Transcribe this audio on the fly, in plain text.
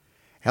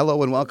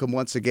Hello and welcome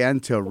once again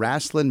to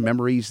Rasslin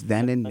Memories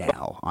Then and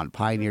Now on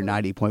Pioneer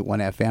 90.1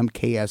 FM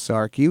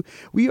KSRQ.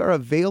 We are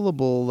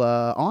available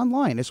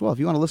online as well. If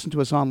you want to listen to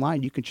us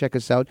online, you can check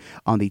us out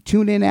on the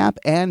TuneIn app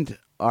and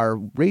our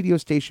radio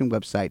station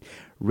website,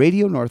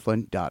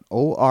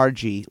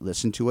 radionorthland.org.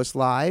 Listen to us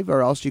live,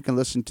 or else you can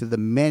listen to the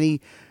many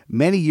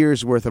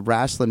years worth of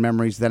Rasslin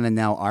Memories Then and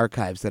Now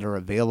archives that are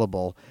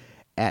available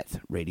at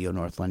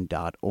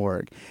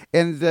radionorthland.org.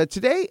 And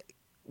today,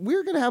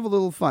 we're going to have a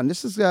little fun.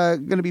 This is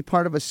going to be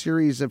part of a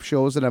series of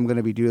shows that I'm going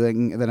to be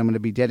doing, that I'm going to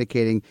be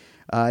dedicating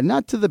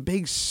not to the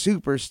big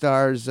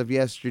superstars of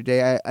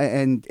yesterday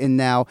and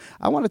now.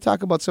 I want to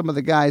talk about some of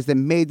the guys that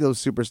made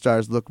those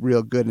superstars look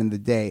real good in the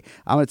day.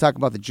 I want to talk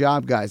about the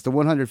job guys, the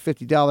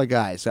 $150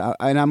 guys,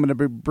 and I'm going to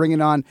be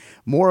bringing on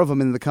more of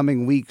them in the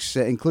coming weeks,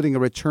 including a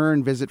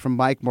return visit from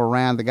Mike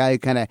Moran, the guy who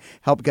kind of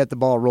helped get the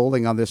ball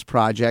rolling on this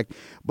project.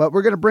 But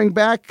we're going to bring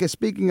back,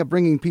 speaking of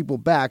bringing people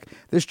back,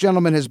 this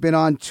gentleman has been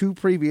on two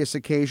previous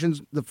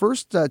occasions. The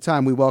first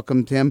time we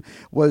welcomed him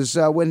was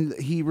when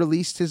he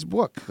released his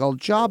book called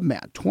Job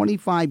Man,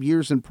 25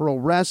 Years in Pro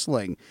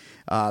Wrestling.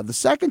 The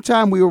second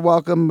time we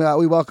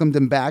welcomed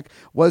him back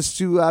was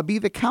to be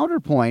the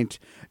counterpoint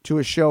to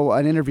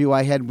an interview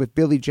I had with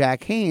Billy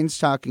Jack Haynes,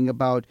 talking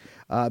about,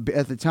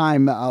 at the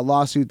time, a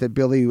lawsuit that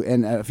Billy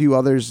and a few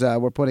others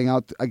were putting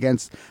out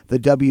against the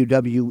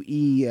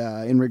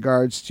WWE in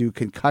regards to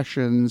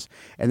concussions.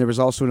 And there was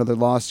also another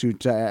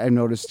lawsuit I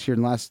noticed here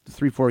in the last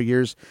 3-4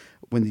 years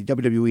when the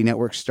WWE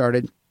network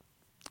started,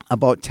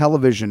 about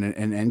television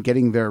and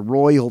getting their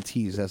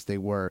royalties, as they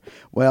were.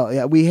 Well,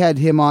 yeah, we had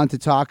him on to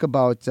talk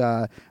about,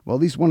 at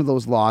least one of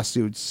those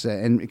lawsuits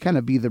and kind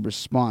of be the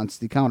response,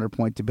 the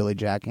counterpoint to Billy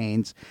Jack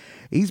Haynes.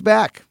 He's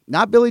back.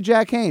 Not Billy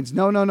Jack Haynes.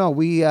 No.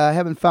 We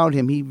haven't found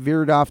him. He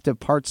veered off to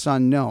parts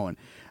unknown.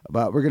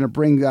 But we're going to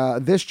bring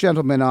this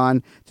gentleman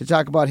on to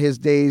talk about his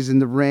days in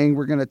the ring.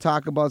 We're going to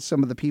talk about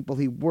some of the people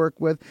he worked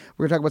with.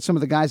 We're going to talk about some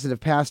of the guys that have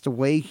passed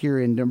away here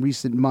in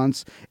recent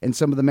months and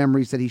some of the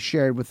memories that he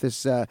shared with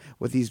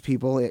these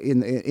people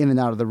in and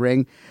out of the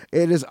ring.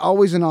 It is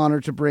always an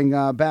honor to bring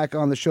back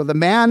on the show the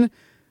man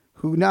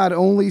who not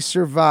only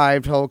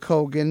survived Hulk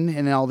Hogan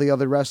and all the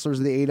other wrestlers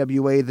in the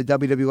AWA, the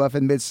WWF,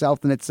 and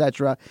Mid-South, and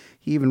etc.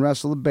 He even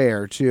wrestled a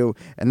bear, too,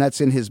 and that's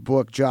in his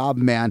book, Job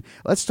Man.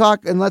 Let's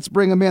talk, and let's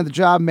bring him in, the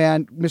Job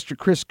Man, Mr.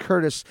 Chris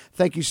Curtis.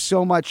 Thank you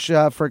so much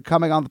for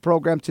coming on the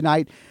program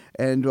tonight,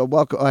 and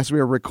welcome. As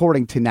we are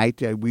recording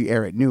tonight, we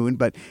air at noon,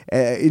 but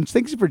and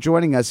thanks for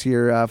joining us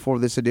here for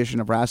this edition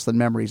of Rasslin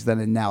Memories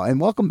Then and Now,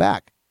 and welcome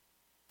back.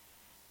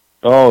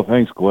 Oh,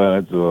 thanks,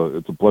 Glenn.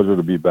 It's a pleasure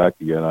to be back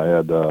again. I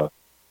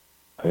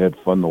had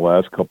fun the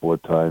last couple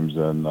of times,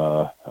 and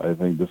I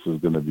think this is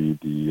going to be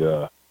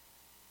the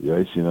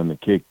icing on the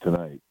cake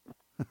tonight.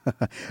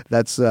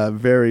 That's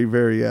very,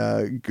 very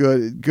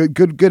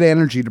good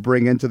energy to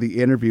bring into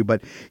the interview.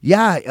 But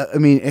yeah, I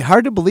mean,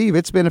 hard to believe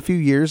it's been a few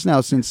years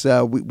now since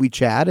we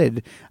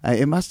chatted.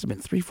 It must have been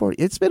 3-4.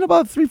 It's been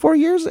about 3-4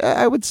 years,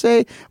 I would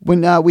say,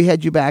 when we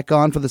had you back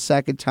on for the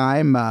second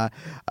time,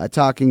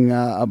 talking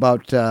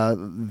about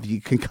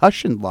the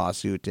concussion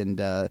lawsuit, and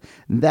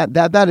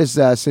that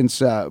has since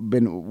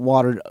been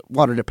water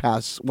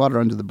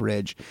under the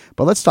bridge.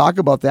 But let's talk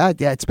about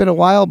that. Yeah, it's been a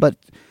while, but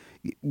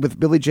with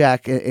Billy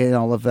Jack and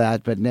all of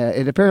that, but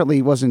it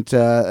apparently wasn't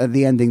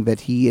the ending that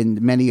he and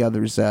many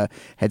others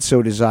had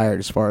so desired,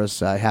 as far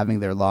as having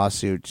their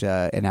lawsuit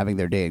and having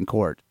their day in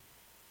court.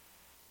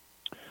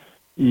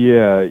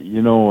 Yeah,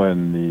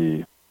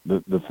 and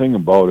the thing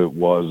about it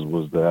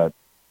was that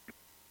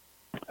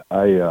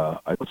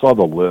I saw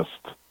the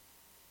list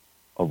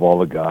of all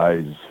the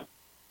guys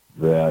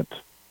that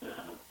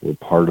were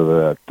part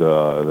of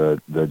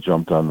that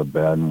jumped on the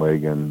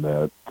bandwagon,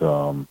 that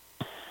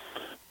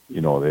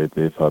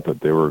they thought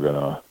that they were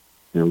gonna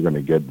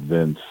get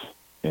Vince,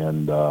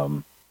 and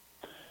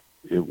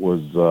it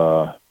was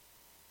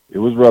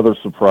rather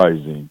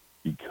surprising,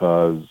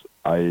 because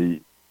I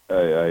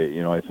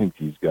think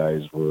these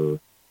guys were,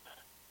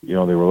 they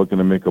were looking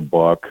to make a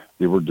buck.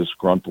 They were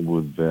disgruntled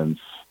with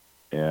Vince,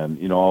 and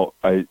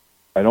I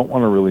don't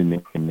want to really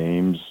name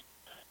names,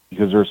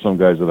 because there are some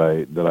guys that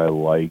I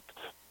liked,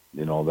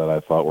 that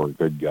I thought were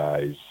good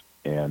guys,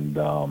 and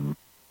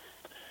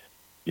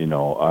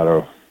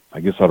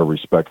out of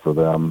respect for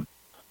them.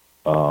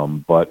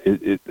 But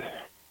it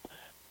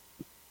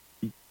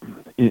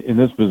in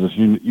this business,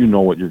 you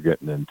know what you're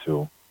getting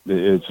into.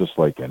 It's just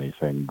like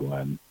anything,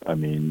 Glenn. I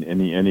mean,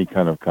 any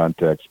kind of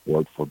contact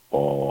sport,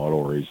 football,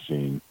 auto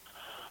racing,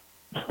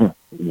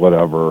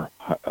 whatever,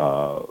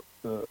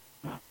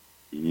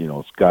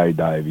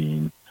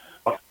 skydiving.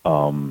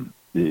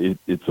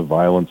 It's a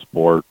violent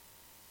sport,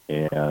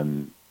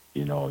 and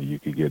you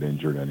could get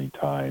injured any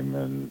time.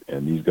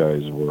 And these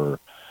guys were,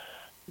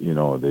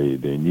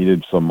 they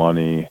needed some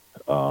money,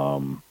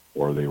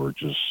 or they were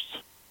just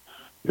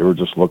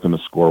looking to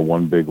score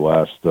one big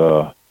last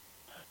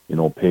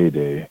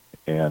payday.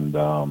 And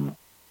I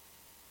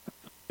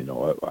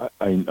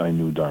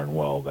knew darn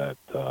well that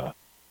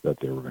that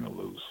they were going to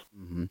lose.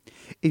 Mm-hmm.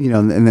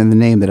 And then the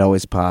name that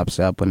always pops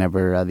up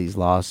whenever these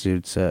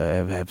lawsuits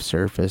have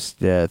surfaced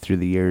through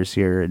the years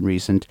here in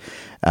recent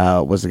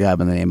was a guy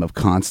by the name of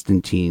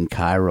Konstantin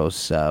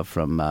Kairos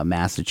from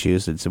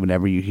Massachusetts. And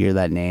whenever you hear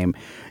that name,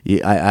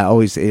 it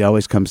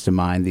always comes to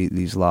mind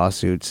these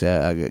lawsuits.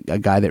 A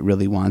guy that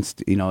really wants,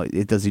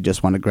 does he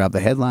just want to grab the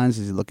headlines?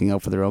 Is he looking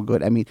out for their own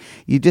good? I mean,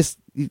 you get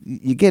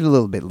a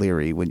little bit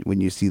leery when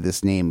you see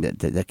this name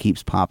that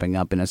keeps popping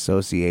up in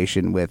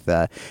association with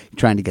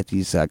trying to get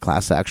these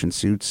class action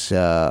suits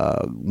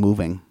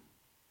moving.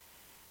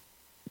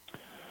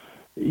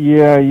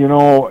 Yeah,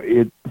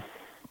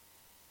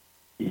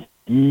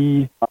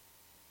 he,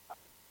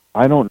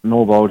 I don't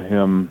know about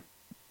him,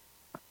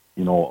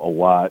 a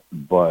lot,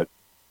 but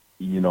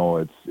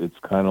it's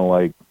kind of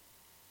like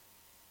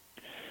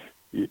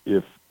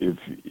if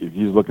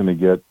he's looking to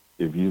get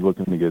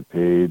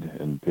paid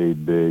and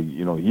paid big,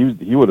 he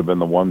would have been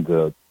the one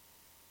that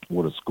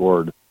would have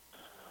scored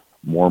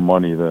more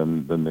money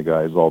than the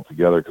guys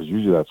altogether, because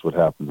usually that's what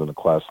happens in a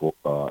class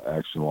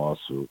action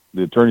lawsuit.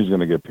 The attorney's going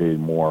to get paid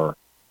more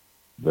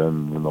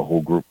than the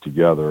whole group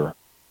together,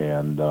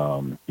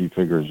 and he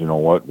figures,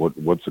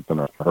 what's it going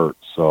to hurt?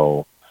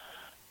 So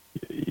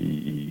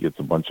he gets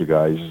a bunch of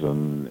guys,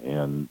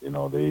 and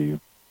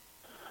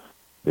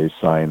they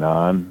sign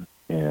on,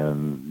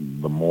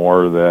 and the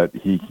more that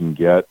he can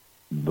get,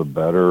 the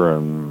better.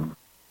 And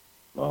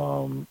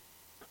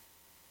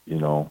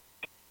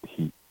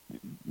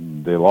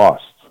they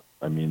lost.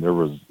 I mean, there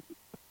was,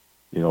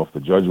 if the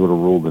judge would have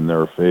ruled in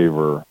their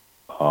favor,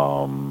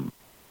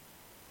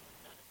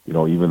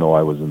 even though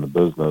I was in the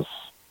business,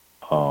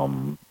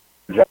 as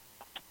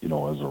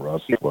a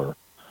wrestler,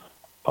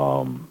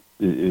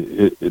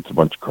 it's a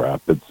bunch of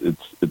crap.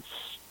 It's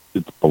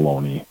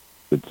baloney.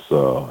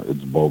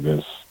 It's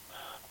bogus.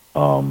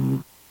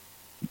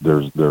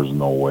 There's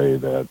no way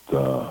that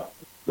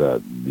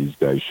these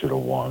guys should have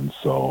won.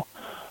 So,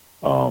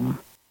 too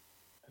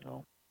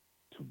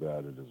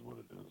bad. It is what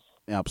it is.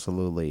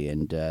 Absolutely,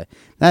 and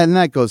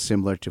that goes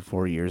similar to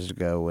 4 years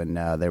ago when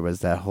there was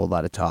that whole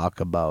lot of talk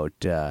about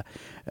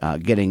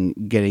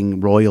getting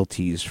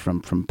royalties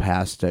from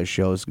past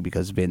shows,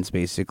 because Vince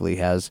basically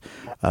has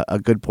a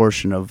good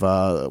portion of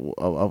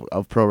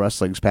pro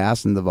wrestling's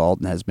past in the vault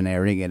and has been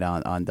airing it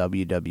on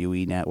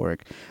WWE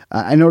Network.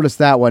 I noticed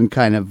that one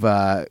kind of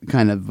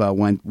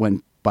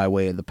went by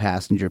way of the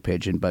passenger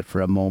pigeon, but for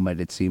a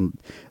moment it seemed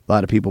a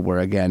lot of people were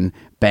again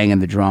banging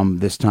the drum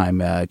this time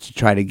to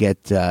try to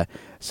get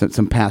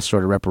some past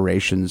sort of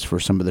reparations for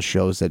some of the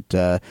shows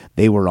that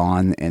they were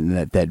on,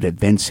 and that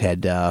Vince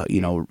had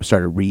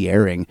started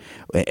re-airing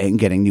and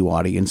getting new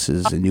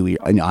audiences and new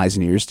eyes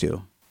and ears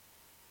to.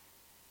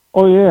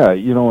 Oh yeah,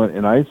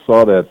 and I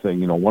saw that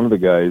thing. One of the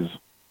guys,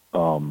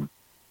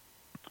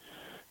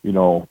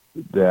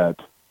 that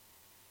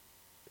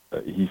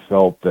he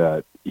felt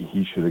that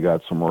he should have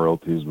got some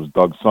royalties was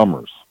Doug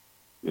Summers.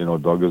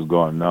 Doug is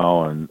gone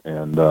now, and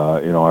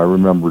I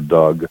remember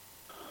Doug,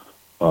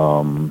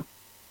 when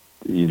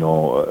he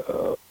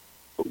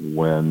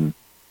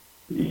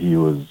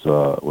was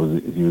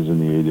in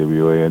the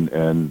AWA,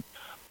 and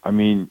I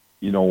mean,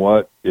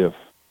 what, if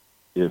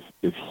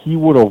he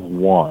would have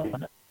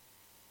won,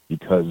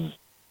 because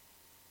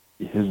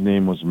his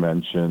name was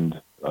mentioned,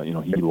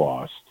 he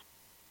lost,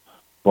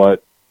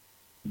 but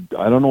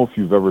I don't know if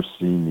you've ever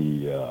seen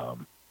the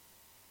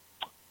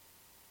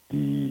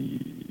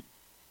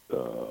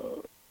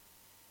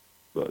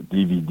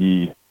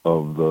DVD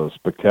of the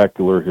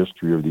spectacular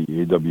history of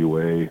the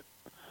AWA,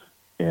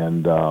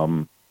 and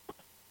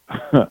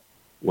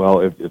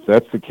well, if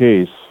that's the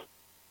case,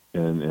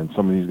 and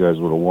some of these guys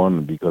would have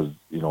won because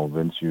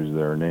Vince used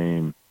their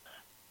name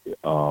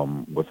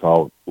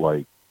without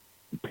like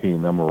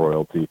paying them a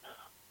royalty,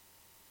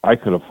 I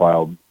could have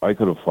filed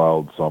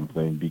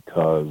something,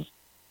 because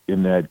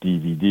in that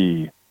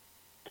DVD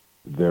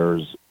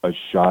there's a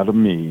shot of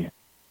me,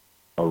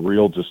 a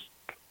real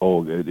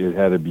it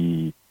had to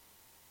be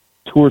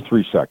 2 or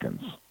 3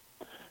 seconds,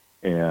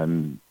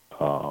 and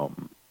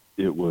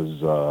it was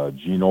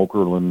Gene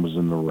Okerlund was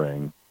in the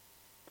ring,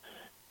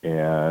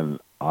 and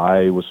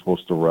I was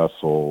supposed to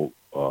wrestle.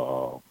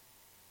 I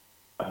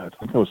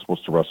think I was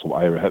supposed to wrestle.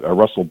 I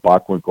wrestled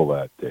Bockwinkel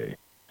that day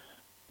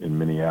in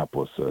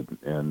Minneapolis,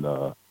 and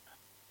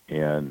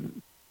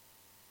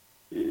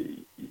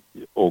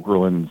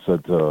Okerlund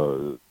said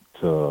to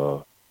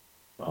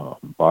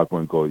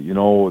Bockwinkel,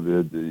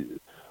 the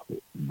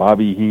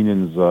Bobby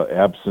Heenan's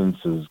absence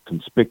is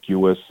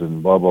conspicuous,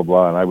 and blah blah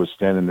blah. And I was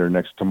standing there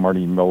next to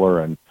Marty Miller,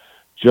 and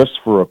just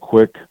for a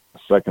quick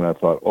second, I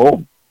thought,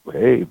 oh,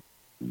 hey,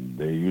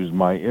 they used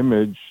my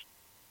image,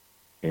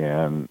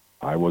 and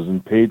I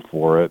wasn't paid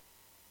for it.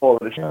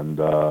 And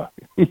I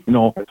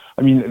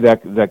mean,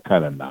 that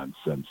kind of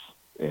nonsense.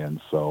 And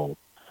so,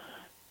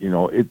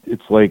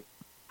 it's like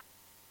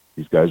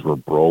these guys were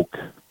broke.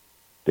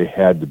 They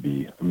had to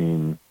be. I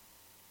mean,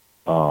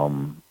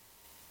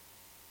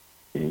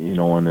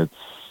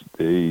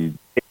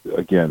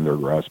 and they're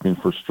grasping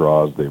for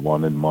straws. They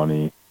wanted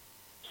money.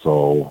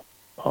 So,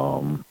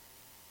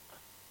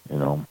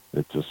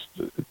 it just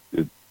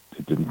it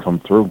didn't come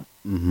through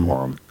Mm-hmm.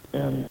 for him,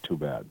 and too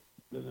bad.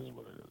 It is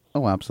what it is.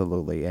 Oh,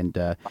 absolutely, and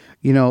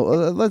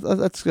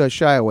let's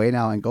shy away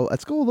now and go.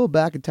 Let's go a little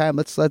back in time.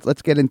 Let's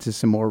get into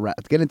some more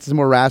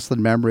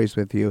wrestling memories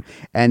with you.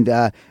 And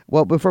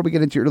well, before we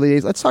get into your early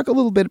days, let's talk a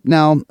little bit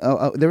now.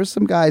 There were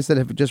some guys that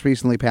have just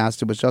recently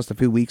passed. It was just a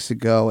few weeks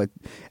ago,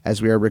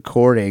 as we are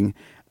recording.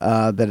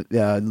 That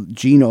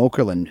Gene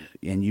Okerlund,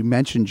 and you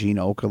mentioned Gene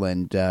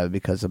Okerlund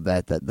because of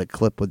that the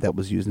clip that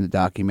was used in the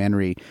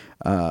documentary.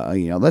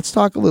 Let's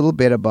talk a little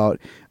bit about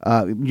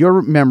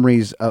your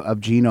memories of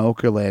Gene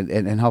Okerlund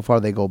and how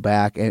far they go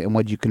back, and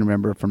what you can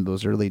remember from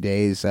those early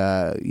days.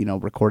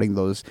 Recording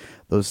those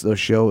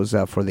shows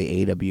for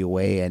the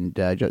AWA, and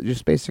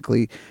just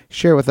basically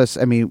share with us.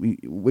 I mean,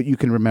 what you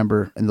can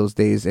remember in those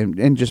days,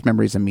 and just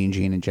memories of Mean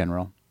Gene in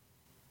general.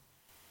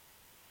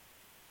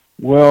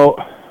 Well,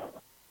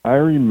 I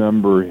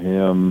remember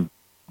him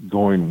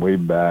going way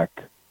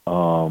back.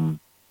 I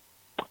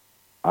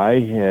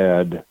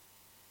had,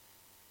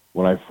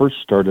 when I first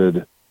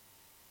started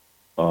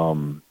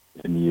in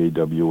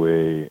the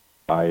AWA,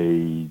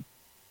 I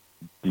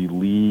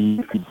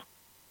believe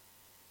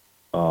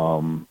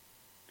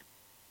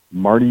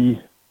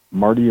Marty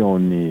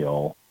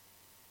O'Neill.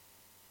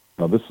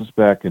 Now, this is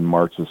back in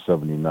March of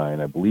 '79.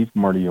 I believe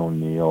Marty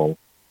O'Neill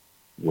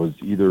was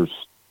either,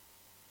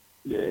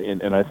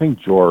 and I think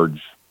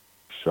George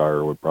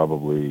Shire would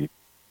probably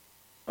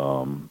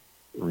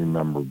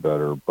remember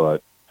better,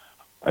 but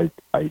I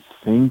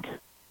think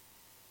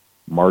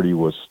Marty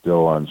was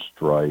still on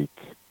strike,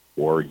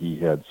 or he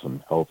had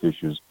some health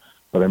issues.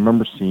 But I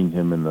remember seeing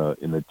him in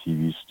the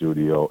TV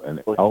studio,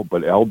 and Al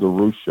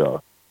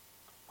DeRusha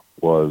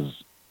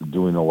was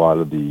doing a lot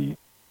of the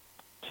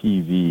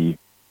TV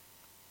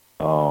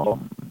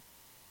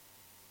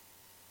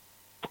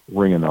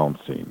ring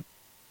announcing,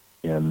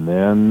 and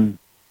then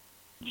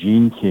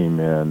Gene came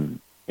in.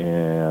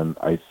 And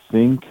I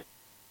think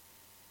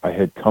I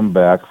had come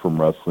back from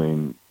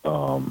wrestling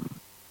for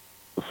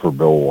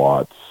Bill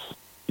Watts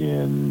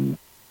in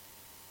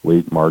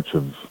late March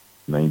of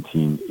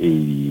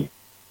 1980.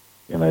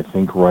 And I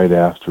think right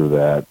after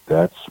that,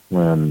 that's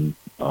when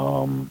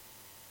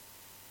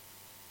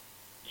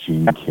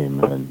Gene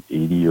came in,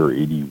 80 or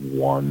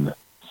 81,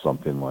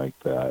 something like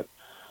that.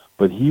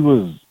 But he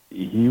was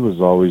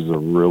always a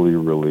really,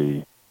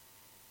 really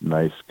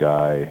nice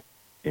guy.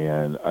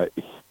 And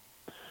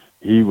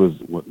he was,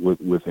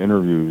 with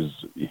interviews,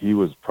 he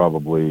was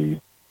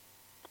probably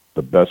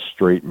the best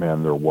straight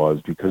man there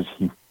was, because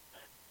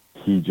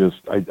he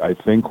just, I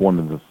think one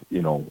of the,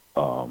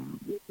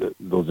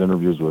 those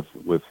interviews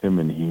with him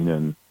and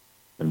Heenan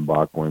and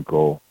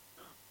Bockwinkel,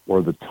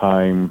 or the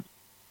time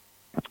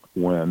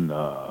when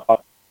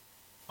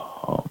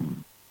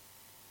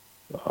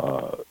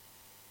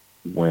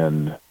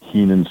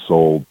Heenan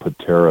sold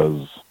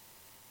Patera's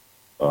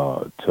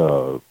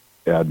to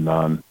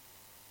Adnan.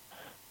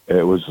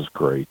 It was just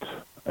great.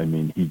 I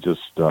mean, he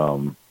just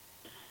and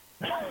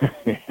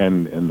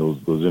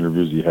those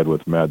interviews he had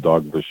with Mad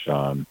Dog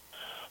Vachon,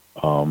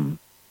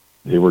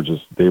 they were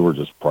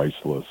just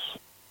priceless.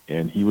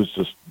 And he was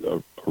just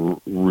a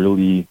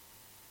really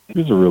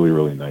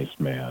nice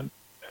man.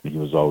 And he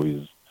was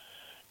always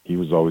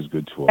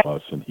good to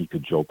us, and he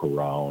could joke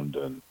around,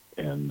 and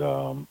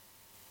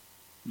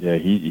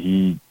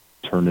he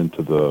turned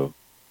into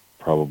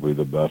probably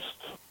the best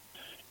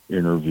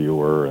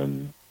interviewer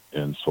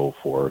and so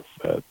forth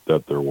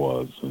that there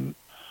was. And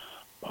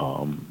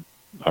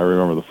I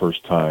remember the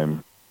first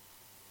time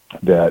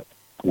that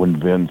when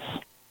Vince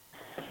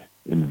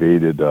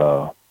invaded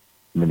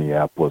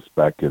Minneapolis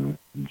back in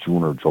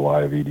June or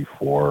July of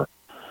 '84,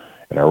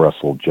 and I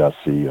wrestled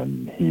Jesse,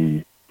 and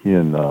he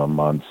and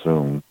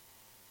Monsoon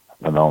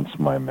announced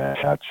my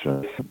match,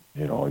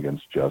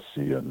 against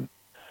Jesse, and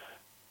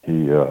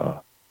he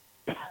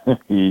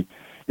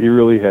he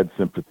really had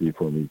sympathy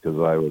for me, because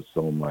I was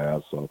selling my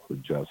ass off for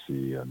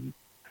Jesse, and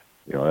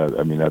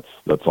I mean,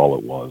 that's all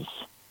it was.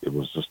 It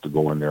was just to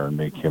go in there and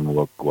make him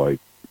look like,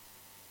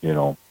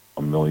 $1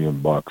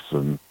 million,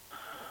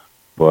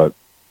 but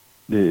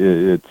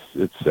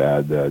it's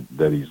sad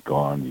that he's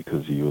gone,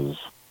 because he was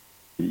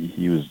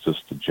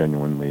just a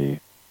genuinely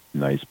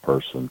nice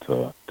person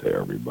to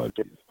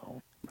everybody.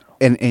 So.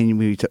 And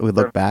we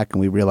look back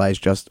and we realize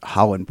just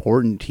how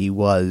important he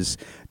was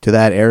to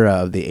that era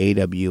of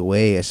the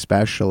AWA,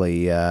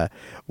 especially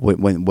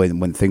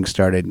when things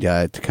started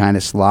to kind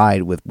of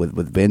slide with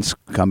Vince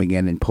coming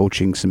in and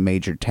poaching some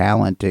major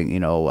talent,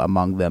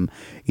 among them,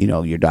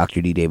 your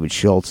Dr. D. David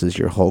Schultz's,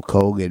 your Hulk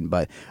Hogan.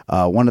 But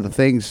one of the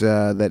things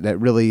that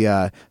really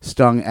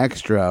stung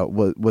extra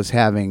was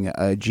having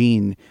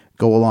Gene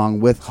go along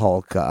with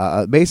Hulk.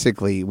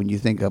 Basically, when you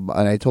think of,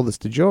 and I told this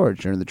to George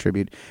during the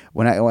tribute,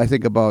 when I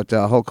think about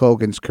Hulk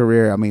Hogan's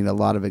career, I mean, a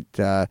lot of it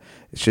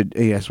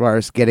as far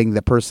as getting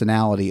the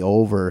personality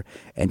over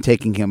and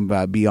taking him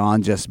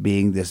beyond just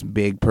being this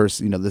big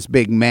person, this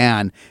big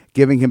man,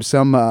 giving him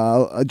some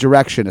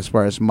direction as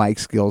far as mic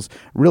skills,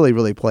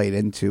 really played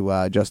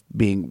into just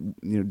being,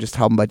 just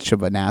how much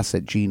of an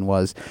asset Gene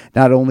was,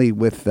 not only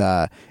with,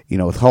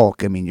 with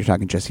Hulk. I mean, you're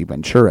talking Jesse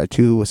Ventura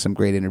too, with some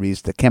great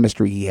interviews, the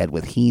chemistry he had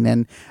with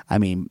Heenan. I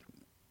mean,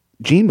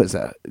 Gene was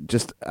a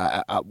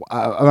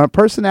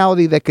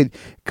personality that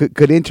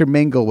could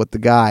intermingle with the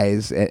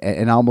guys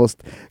and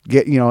almost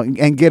get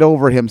and get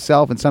over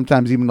himself, and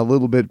sometimes even a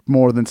little bit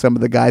more than some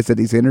of the guys that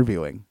he's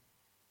interviewing.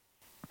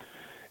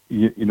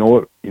 You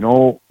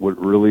know what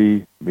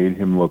really made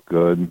him look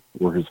good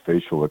were his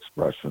facial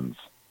expressions,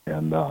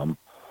 and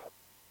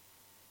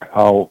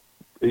how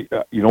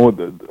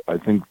I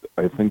think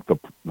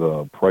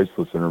the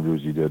priceless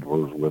interviews he did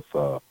was with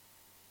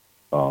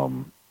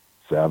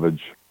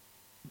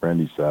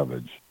Randy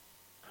Savage.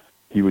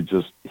 He would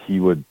just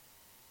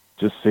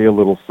say a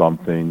little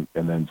something,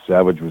 and then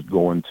Savage would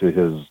go into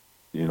his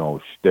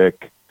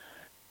shtick,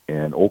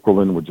 and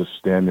Okerlund would just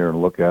stand there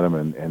and look at him,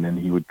 and then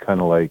he would kind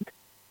of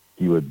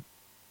he would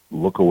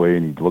look away,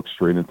 and he'd look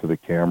straight into the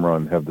camera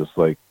and have this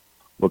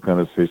look on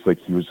his face like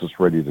he was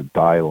just ready to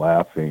die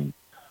laughing.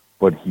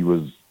 But he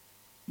was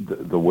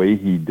the way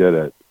he did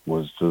it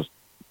was just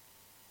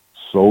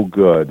so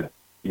good,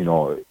 and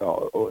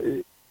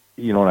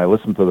I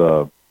listened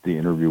to the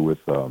interview with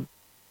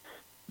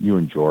you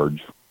and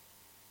George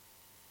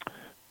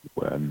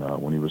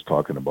when he was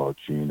talking about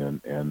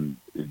Gene, and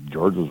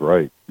George was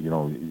right.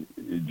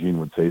 Gene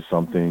would say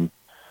something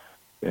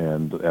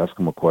and ask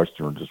him a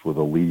question or just with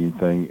a leading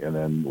thing, and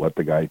then let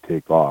the guy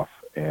take off.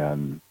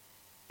 And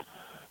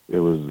it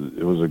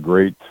was a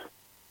great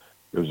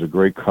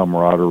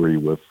camaraderie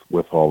with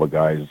all the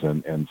guys,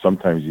 and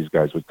sometimes these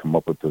guys would come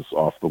up with this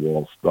off the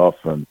wall stuff,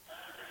 and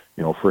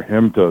for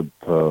him to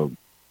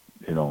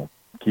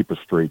keep a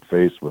straight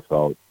face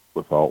without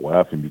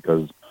laughing,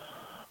 because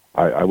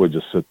I would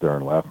just sit there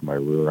and laugh my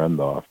rear end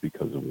off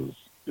because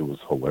it was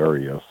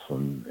hilarious,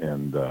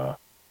 and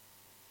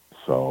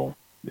so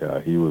yeah,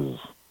 he was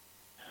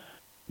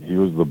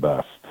the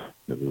best.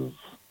 It was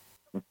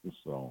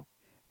so.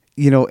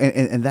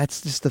 And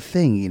that's just the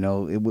thing,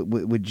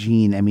 with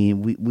Gene. I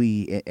mean,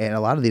 we and a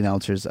lot of the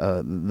announcers,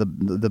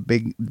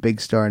 the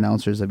big star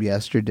announcers of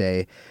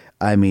yesterday.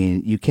 I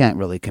mean, you can't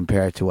really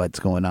compare it to what's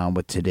going on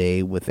with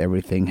today, with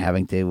everything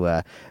having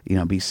to,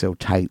 be so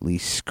tightly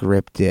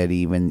scripted.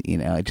 Even,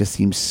 it just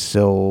seems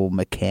so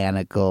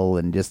mechanical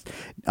and just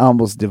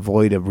almost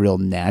devoid of real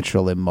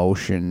natural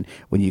emotion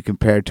when you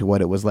compare it to what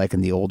it was like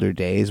in the older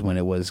days when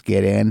it was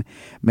get in,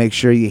 make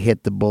sure you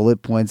hit the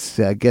bullet points,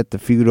 get the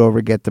feud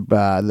over, get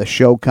the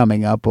show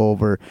coming up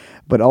over,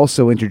 but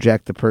also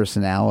interject the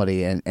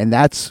personality, and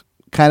that's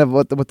kind of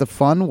what the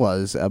fun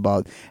was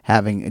about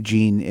having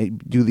Gene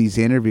do these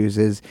interviews.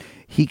 Is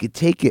he could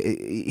take it.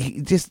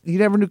 You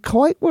never knew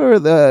quite where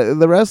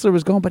the wrestler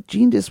was going, but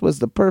Gene just was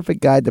the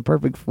perfect guy, the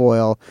perfect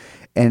foil,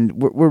 and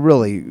we're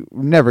really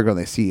never going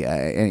to see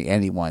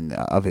anyone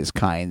of his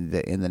kind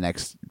in the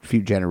next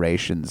few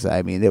generations.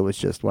 I mean, it was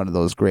just one of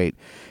those great.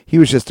 He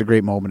was just a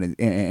great moment,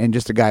 and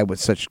just a guy with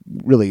such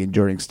really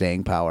enduring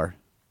staying power.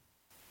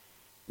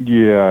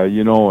 Yeah,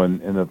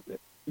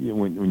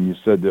 when you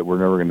said that we're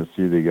never going to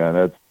see it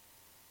again,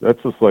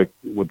 that's just like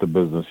what the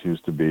business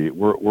used to be.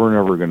 We're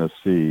never going to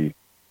see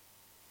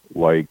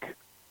like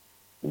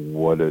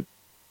what it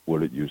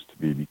used to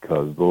be,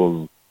 because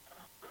the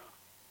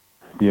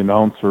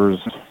announcers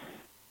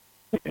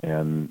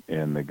and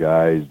the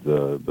guys,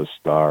 the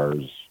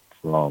stars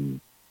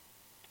from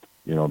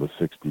the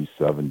 60s,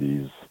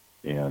 70s,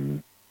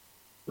 and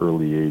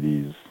early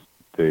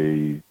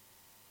 80s,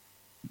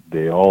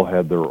 they all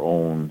had their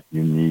own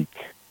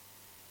unique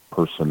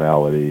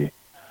personality,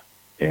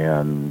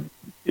 and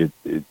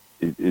the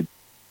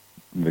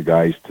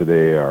guys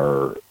today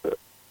are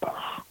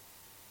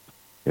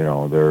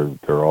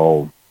they're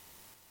all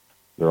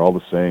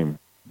the same.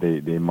 They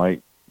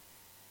might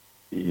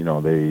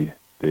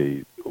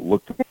they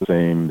look the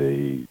same,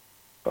 they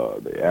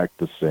act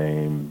the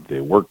same,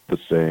 they work the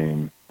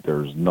same.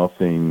 There's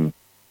nothing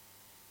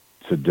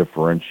to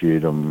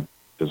differentiate them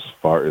as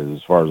far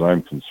as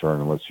I'm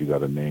concerned, unless you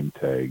got a name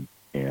tag.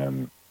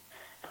 And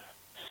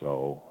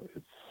so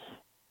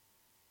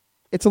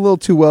it's a little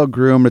too well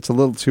groomed. It's a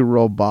little too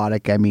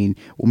robotic. I mean,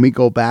 when we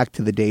go back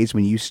to the days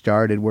when you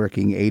started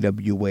working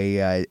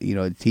AWA,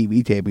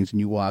 TV tapings, and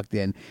you walked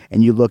in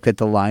and you looked at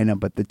the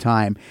lineup at the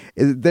time,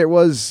 there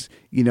was,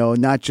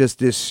 not just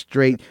this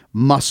straight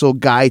muscle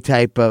guy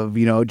type of,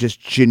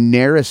 just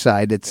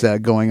genericide that's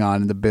going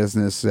on in the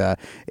business.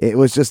 It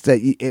was just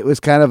that it was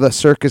kind of a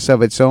circus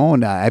of its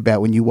own. I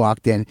bet when you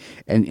walked in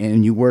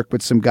and you worked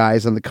with some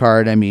guys on the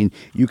card. I mean,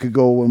 you could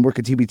go and work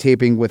a TV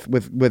taping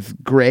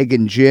with Greg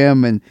and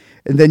Jim, and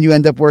then you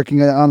end up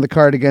working on the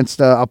card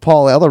against a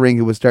Paul Ellering,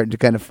 who was starting to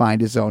kind of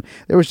find his own.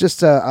 There was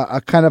just a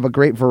kind of a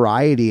great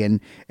variety, and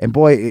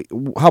boy,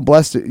 how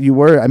blessed you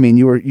were. I mean,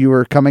 you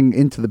were coming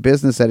into the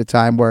business at a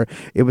time where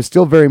it was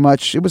still very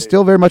much in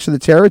the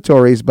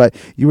territories, but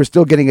you were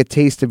still getting a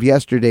taste of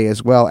yesterday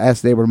as well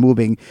as they were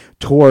moving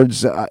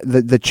towards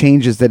the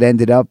changes that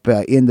ended up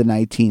in the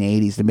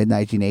 1980s, the mid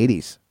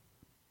 1980s.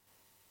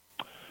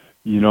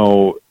 You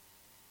know,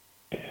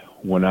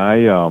 when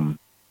I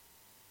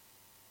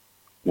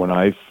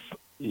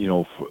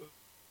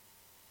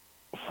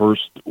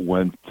first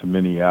went to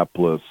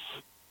Minneapolis,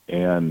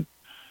 and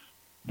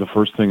the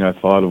first thing I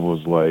thought of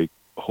was like,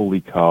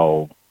 holy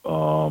cow,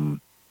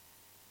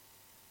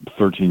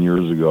 13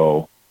 years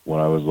ago when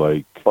I was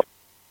like,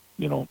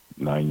 9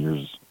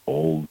 years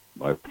old,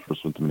 I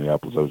first went to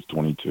Minneapolis, I was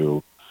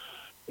 22,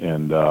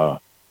 and I'm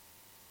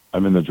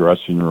in the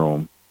dressing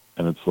room,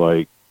 and it's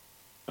like,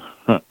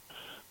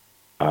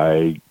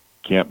 I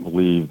can't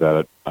believe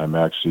that I'm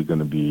actually going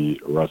to be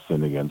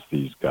wrestling against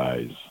these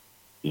guys,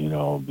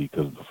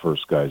 because the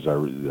first guys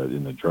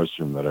in the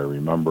dressing room that I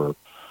remember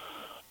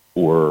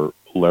were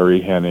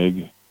Larry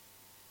Hennig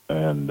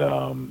and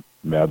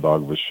Mad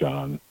Dog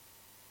Vachon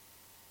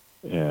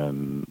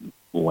and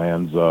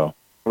Lanza,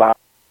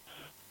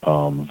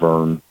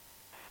 Vern,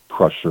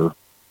 Crusher,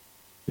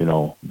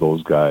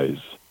 those guys,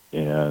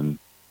 and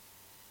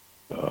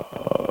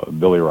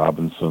Billy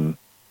Robinson,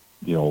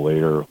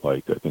 later,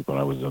 like I think when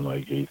I was in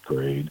like 8th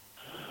grade.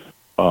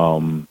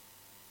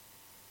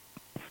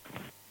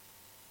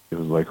 It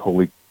was like,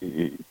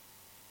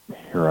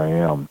 here I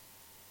am.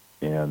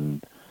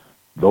 And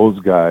those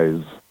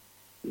guys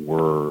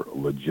were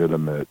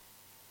legitimate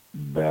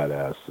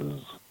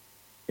badasses.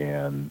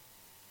 And,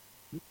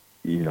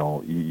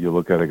 you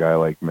look at a guy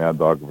like Mad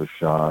Dog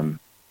Vachon,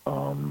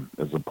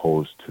 as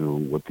opposed to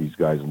what these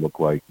guys look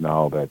like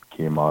now that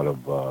came out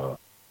of,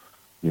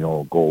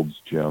 Gold's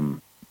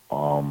Gym.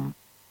 I'm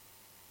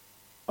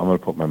going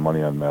to put my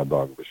money on Mad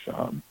Dog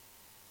Vachon.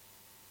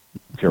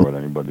 Don't care what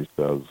anybody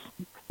says.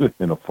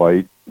 In a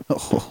fight,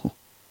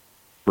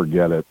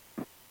 forget it.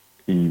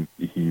 He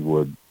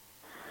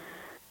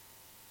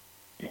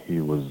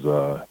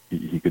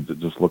could,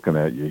 just looking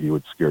at you, he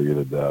would scare you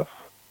to death.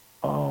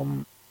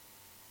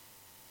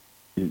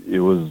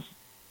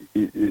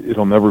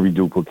 It'll never be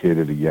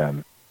duplicated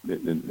again.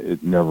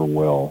 It never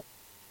will.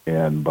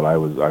 But I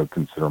would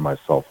consider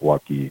myself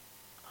lucky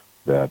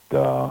that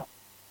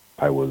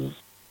I was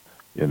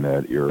in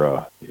that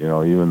era.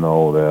 Even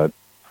though that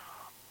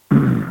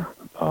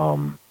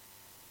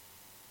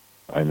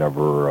I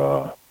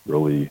never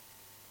really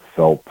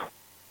felt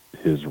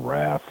his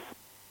wrath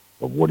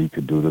of what he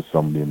could do to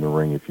somebody in the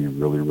ring if he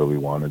really, really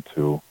wanted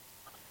to.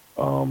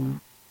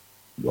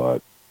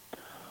 But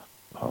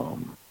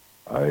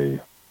I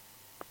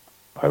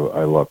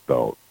lucked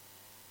out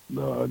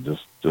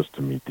just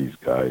to meet these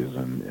guys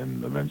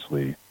and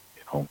eventually,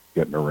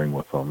 get in a ring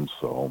with them.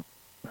 So.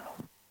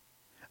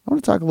 I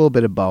want to talk a little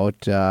bit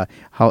about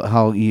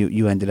how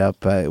you ended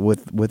up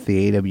with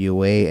the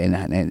AWA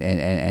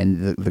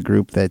and the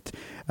group that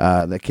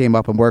came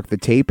up and worked the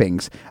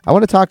tapings. I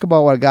want to talk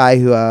about a guy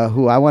who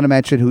I want to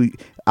mention, who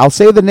I'll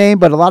say the name,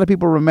 but a lot of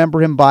people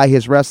remember him by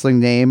his wrestling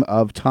name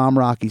of Tom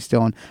Rocky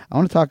Stone. I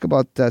want to talk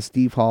about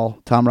Steve Hall,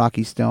 Tom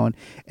Rocky Stone,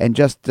 and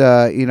just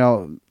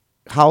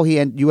how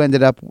you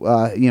ended up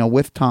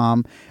with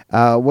Tom.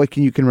 What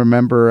you can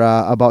remember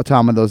about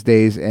Tom in those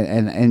days,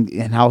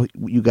 and how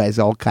you guys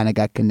all kind of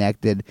got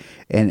connected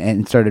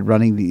and started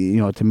running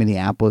to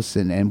Minneapolis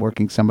and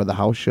working some of the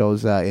house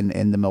shows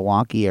in the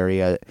Milwaukee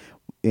area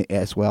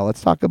as well.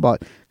 Let's talk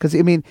about, because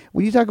when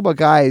you talk about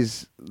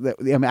guys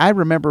I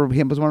remember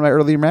him, was one of my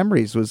earlier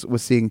memories was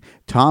seeing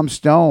Tom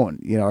Stone,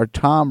 or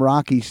Tom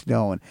Rocky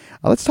Stone.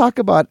 Let's talk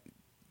about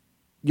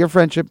your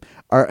friendship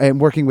and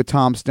working with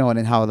Tom Stone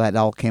and how that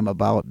all came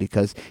about,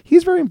 because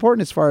he's very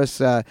important as far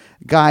as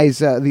guys,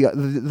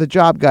 the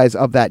job guys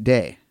of that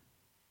day.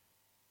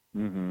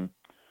 Mm-hmm.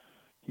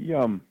 He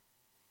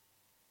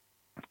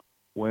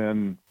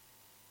when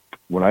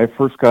I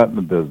first got in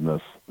the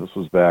business, this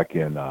was back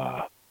in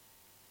the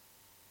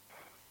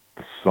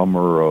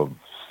summer of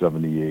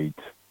 '78,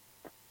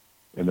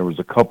 and there was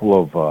a couple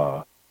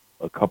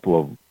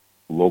of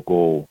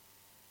local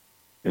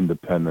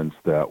independents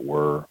that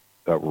were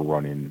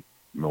running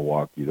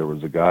Milwaukee. There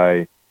was a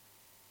guy,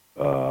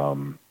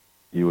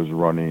 he was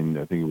running,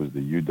 I think it was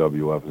the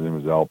UWF, his name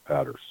was Al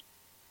Patterson.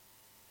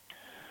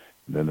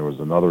 And then there was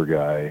another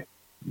guy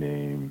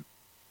named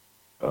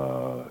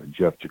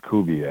Jeff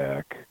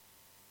Jakubiak.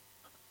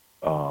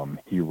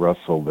 He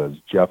wrestled as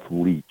Jeff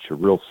Leach, a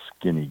real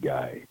skinny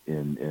guy,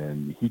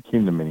 and he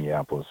came to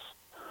Minneapolis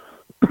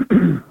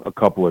a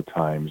couple of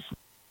times.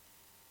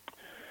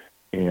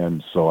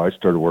 And so I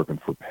started working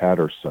for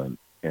Patterson,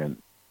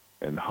 and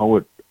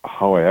how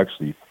I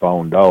actually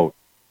found out,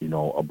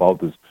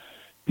 about this,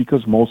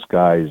 because most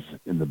guys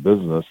in the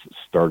business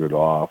started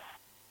off,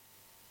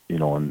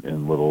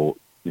 in little,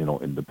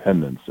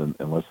 independents, and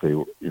unless they,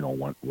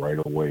 went right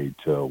away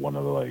to one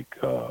of the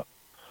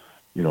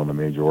the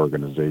major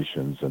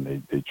organizations,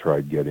 and they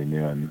tried getting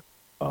in.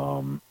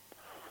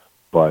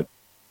 But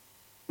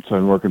so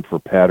I'm working for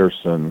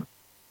Patterson,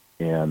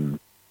 and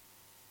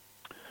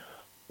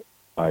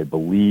I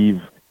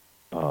believe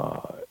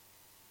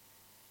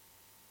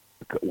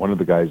one of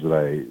the guys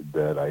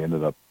that I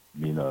ended up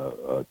being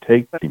a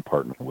tag team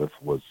partner with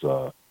was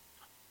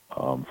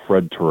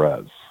Fred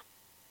Perez,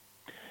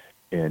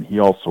 and he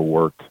also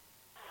worked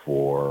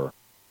for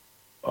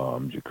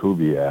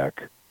Jakubiak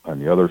on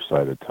the other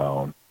side of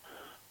town.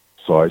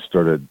 So I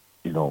started,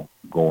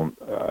 going.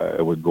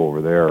 I would go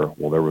over there.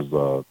 Well, there was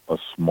a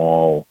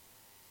small.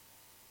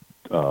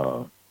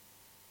 It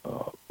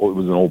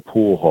was an old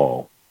pool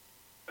hall,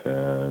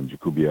 and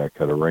Jakubiak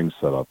had a ring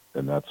set up,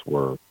 and that's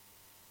where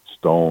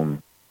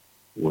Stone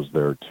was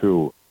there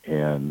too.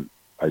 And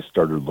I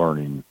started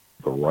learning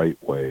the right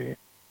way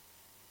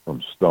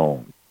from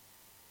Stone,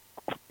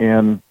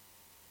 and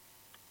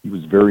he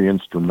was very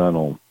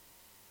instrumental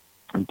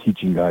in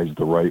teaching guys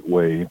the right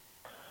way.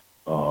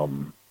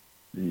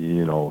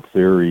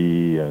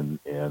 Theory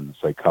and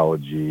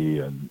psychology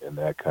and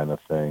that kind of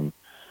thing.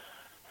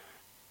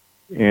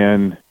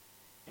 And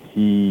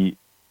he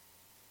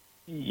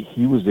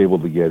was able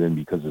to get in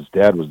because his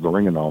dad was the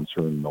ring announcer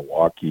in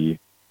Milwaukee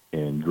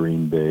and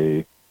Green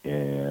Bay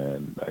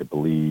and I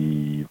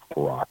believe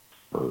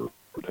Rockford.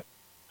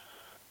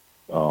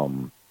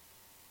 And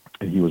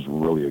he was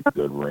really a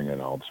good ring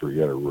announcer. He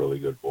had a really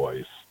good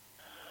voice.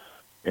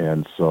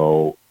 And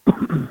so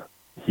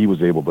he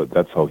was able, but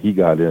that's how he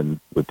got in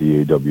with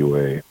the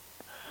AWA.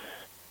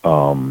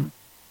 And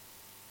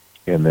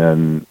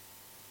then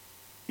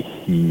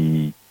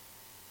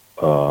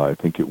I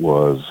think it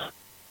was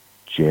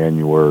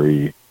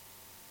January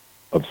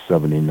of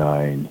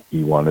 '79,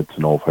 he wanted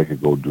to know if I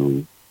could go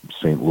do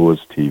St. Louis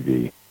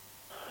TV.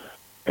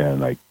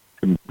 And I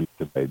couldn't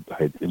because I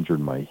had injured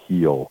my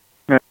heel.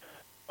 So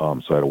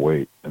I had to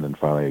wait. And then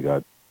finally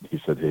he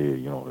said,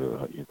 hey,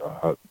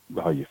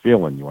 how you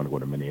feeling? You want to go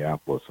to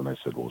Minneapolis? And I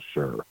said, well,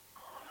 sure.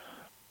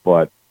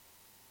 But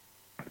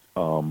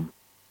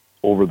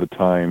over the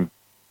time,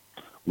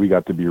 we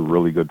got to be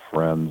really good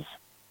friends.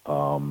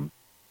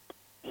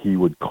 He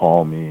would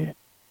call me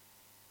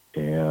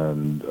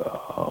and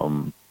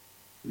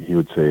he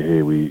would say,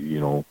 hey,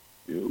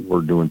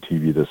 we're doing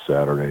TV this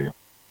Saturday.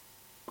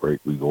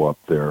 Great, we go up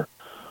there.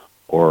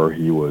 Or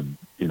he would,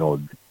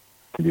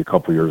 maybe a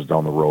couple years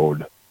down the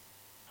road,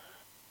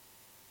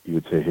 he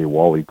would say, hey,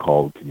 Wally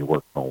called, can you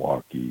work in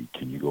Milwaukee?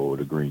 Can you go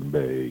to Green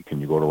Bay? Can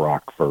you go to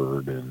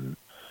Rockford? And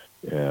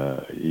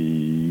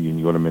can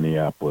you go to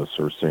Minneapolis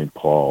or St.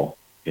 Paul?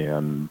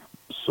 And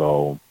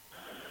so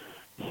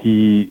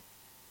he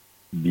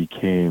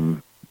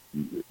became,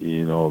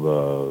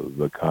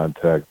 the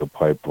contact, the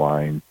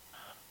pipeline,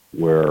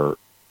 where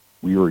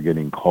we were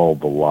getting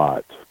called a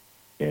lot.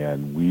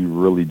 And we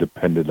really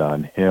depended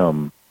on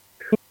him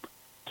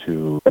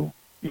to,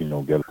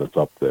 get us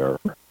up there.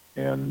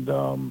 And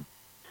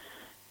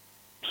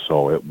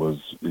so it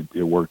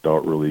worked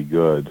out really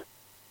good.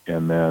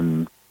 And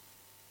then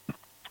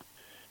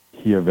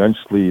he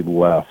eventually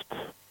left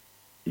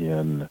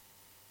in,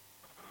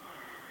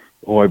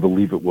 I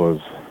believe it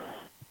was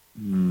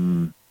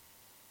the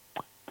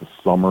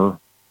summer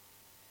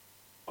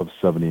of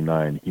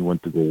 '79. He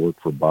went to go work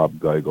for Bob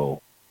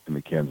Geigel in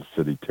the Kansas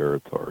City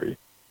territory.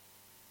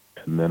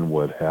 And then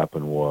what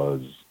happened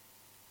was,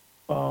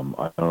 I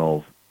don't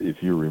know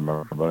if you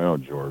remember, but I know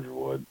George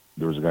would.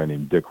 There was a guy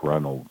named Dick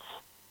Reynolds.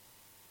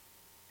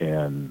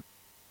 And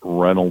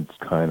Reynolds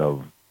kind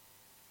of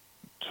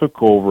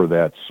took over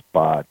that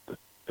spot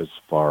as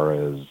far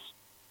as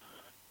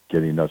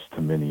getting us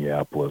to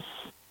Minneapolis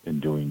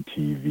and doing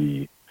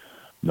TV.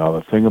 Now,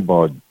 the thing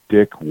about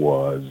Dick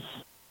was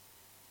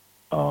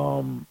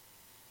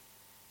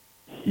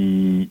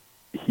he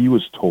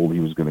was told he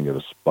was going to get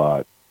a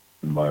spot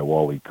by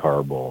Wally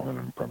Carbo, and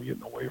I'm probably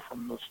getting away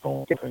from the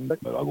Stone thing, but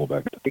I'll go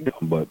back to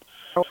him. But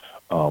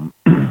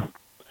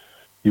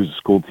he was a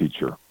school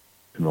teacher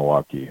in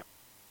Milwaukee,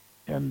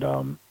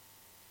 and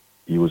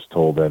he was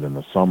told that in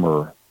the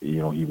summer,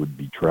 he would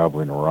be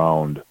traveling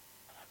around,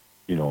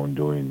 and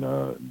doing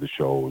the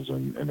shows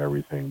and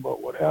everything.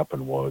 But what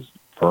happened was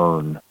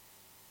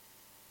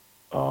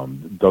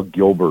Doug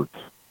Gilbert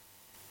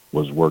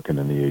was working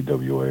in the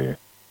AWA.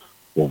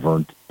 Well,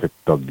 Vern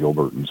picked Doug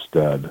Gilbert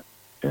instead,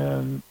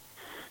 and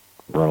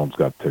Reynolds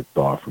got ticked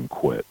off and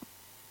quit.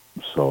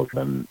 So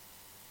then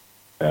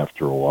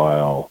after a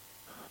while,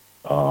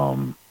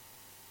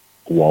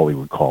 Wally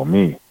would call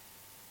me,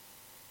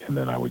 and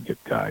then I would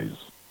get guys,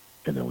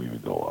 and then we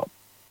would go up.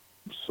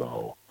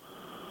 So,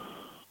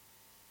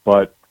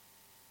 but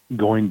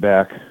going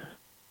back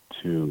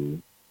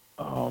to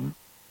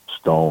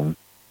Stone,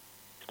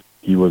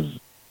 he was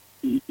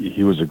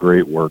a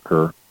great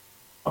worker.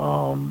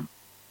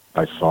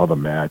 I saw the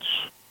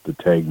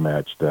tag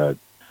match that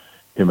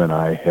him and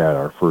I had,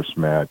 our first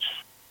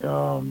match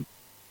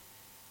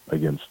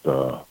against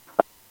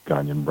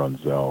Ganyan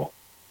Brunzell,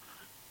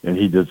 and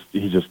he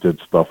just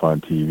did stuff on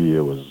TV.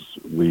 It was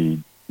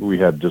we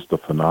had just a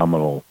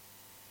phenomenal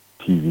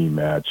TV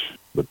match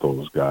with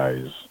those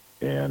guys,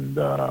 and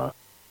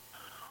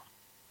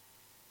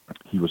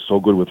he was so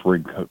good with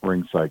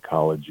ring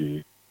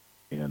psychology,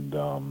 and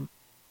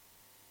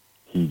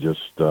he was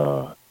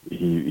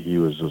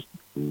just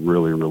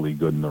really, really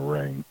good in the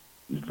ring.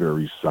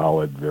 Very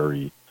solid,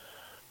 very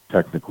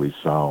technically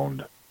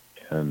sound,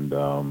 and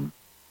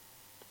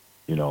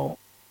you know,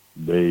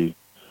 they,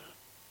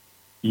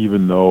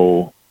 even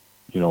though,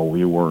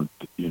 we weren't,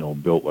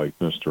 built like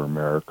Mr.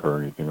 America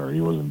or anything, or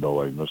he wasn't built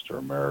like Mr.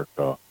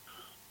 America,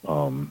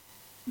 um,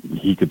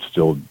 he could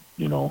still,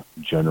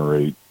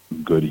 generate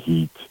good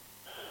heat.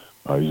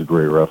 He's a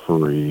great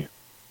referee.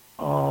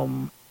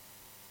 Um,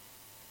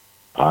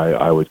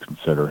 I would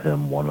consider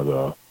him one of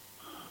the,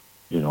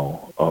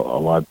 a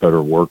lot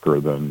better worker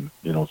than,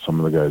 some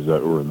of the guys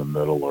that were in the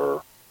middle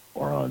or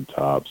on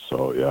top.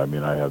 So yeah, I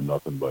mean, I have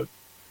nothing but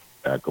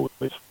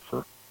accolades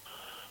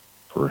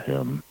for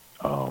him.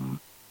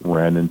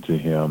 Ran into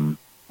him.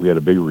 We had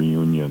a big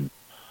reunion.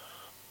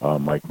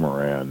 Mike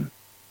Moran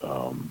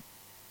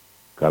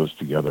got us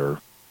together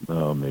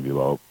maybe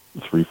about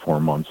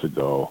 3-4 months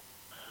ago,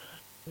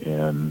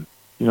 and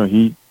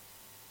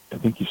I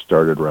think he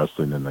started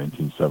wrestling in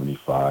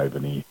 1975,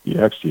 and he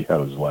actually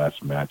had his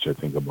last match, I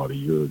think, about a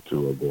year or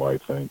two ago, I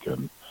think,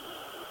 and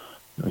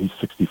he's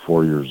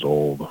 64 years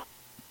old,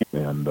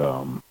 and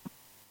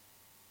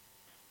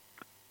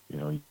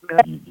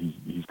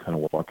he's kind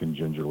of walking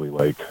gingerly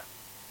like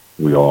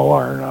we all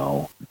are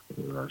now.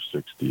 We're in our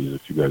 60s.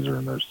 If you guys are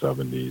in their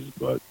 70s,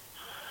 but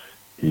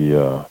it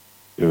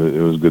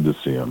was good to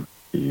see him.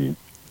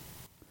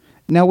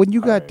 Now, when you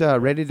got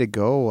ready to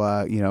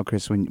go,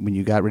 Chris, when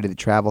you got ready to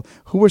travel,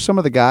 who were some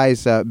of the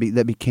guys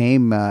that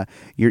became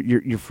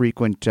your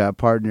frequent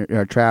partner,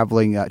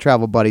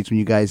 travel buddies when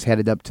you guys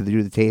headed up to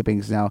do the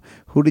tapings? Now,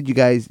 who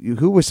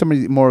were some of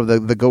the more of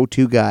the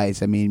go-to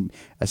guys? I mean,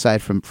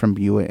 aside from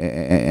you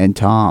and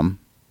Tom.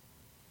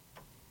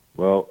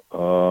 Well,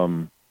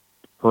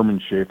 Herman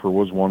Schaefer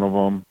was one of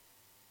them.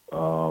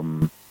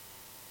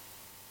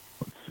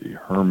 Let's see,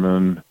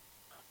 Herman,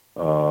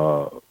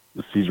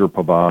 Cesar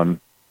Paban,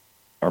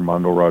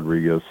 Armando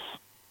Rodriguez,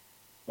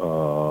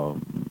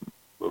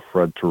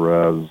 Fred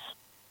Perez.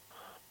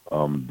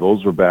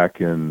 Those were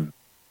back in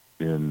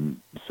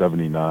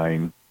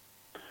 '79,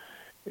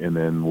 and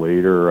then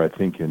later, I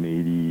think in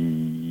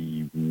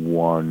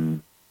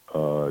 '81,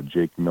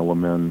 Jake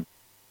Milliman.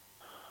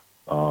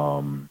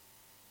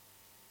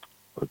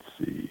 Let's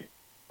see,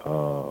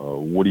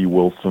 Woody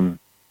Wilson,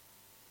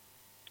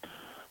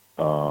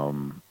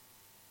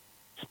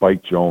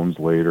 Spike Jones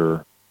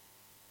later.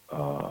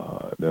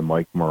 Then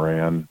Mike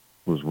Moran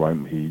was right.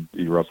 He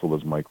wrestled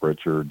as Mike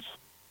Richards.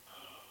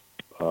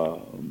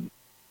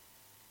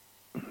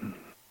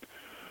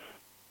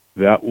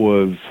 That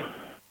was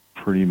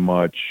pretty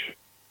much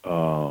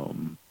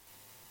the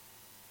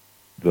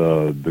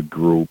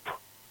group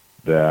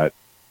that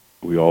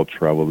we all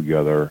traveled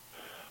together.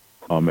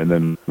 And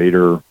then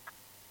later,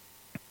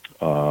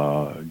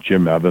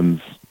 Jim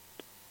Evans,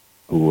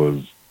 who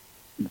was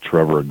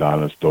Trevor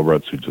Adonis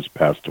Dobretz, who just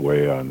passed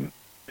away on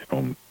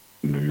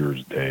New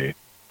Year's Day.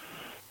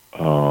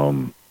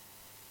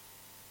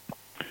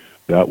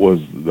 That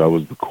was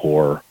the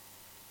core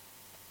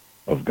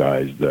of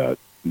guys that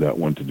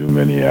went to do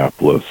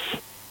Minneapolis.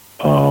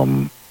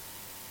 I'm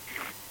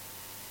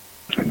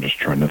just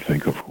trying to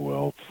think of who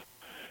else.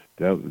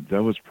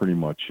 That was pretty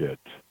much it.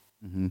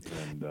 Mm-hmm.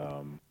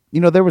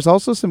 And there was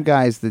also some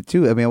guys that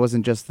too. I mean, it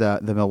wasn't just the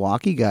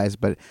Milwaukee guys,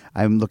 but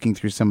I'm looking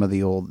through some of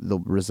the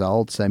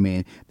results. I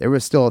mean, there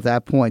was still at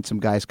that point some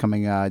guys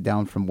coming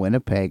down from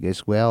Winnipeg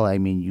as well. I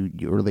mean, you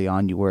early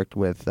on you worked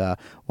with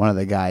one of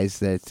the guys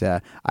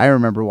that I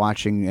remember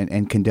watching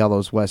in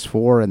Candelo's West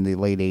 4 in the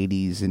late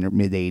 '80s and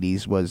mid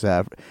 '80s was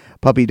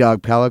Puppy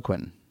Dog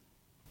Peliquin.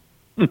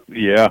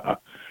 Yeah,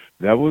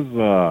 that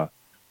was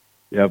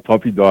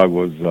Puppy Dog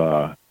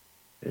was.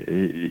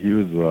 He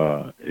was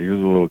a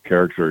little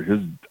character.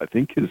 I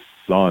think his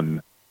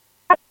son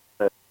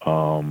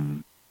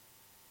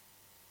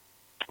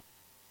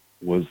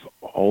was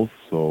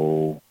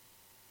also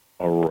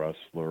a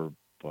wrestler,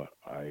 but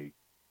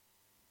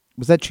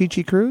was that Chi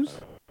Cruz?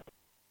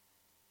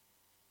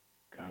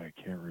 God, I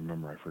can't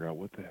remember. I forgot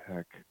what the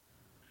heck.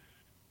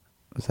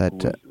 Was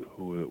that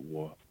who it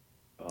was?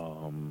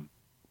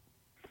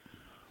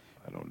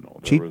 I don't know.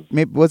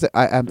 Maybe was it?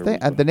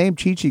 The name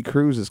Chi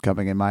Cruz is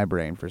coming in my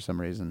brain for some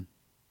reason.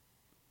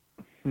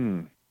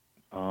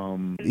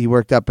 He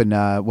worked up in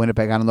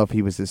Winnipeg. I don't know if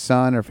he was his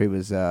son or if he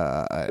was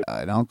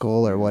an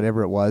uncle or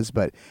whatever it was,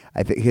 but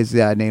I think his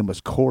name was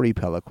Corey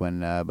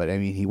Peliquin. But I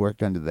mean, he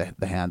worked under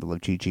the handle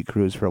of Chi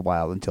Cruz for a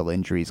while until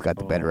injuries got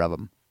the better of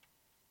him.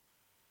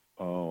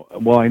 Oh,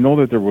 well, I know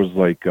that there was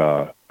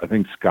I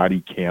think Scotty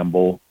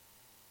Campbell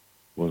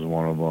was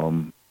one of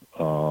them.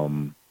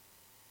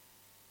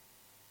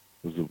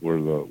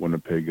 Were the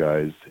Winnipeg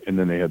guys, and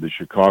then they had the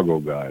Chicago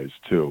guys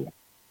too,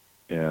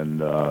 and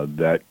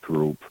that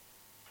group.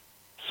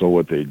 So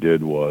what they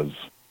did was,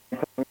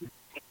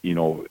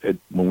 when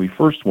we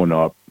first went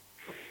up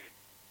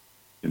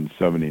in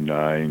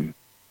 '79,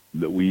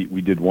 that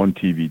we did one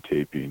TV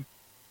taping,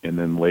 and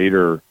then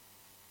later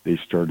they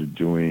started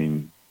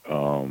doing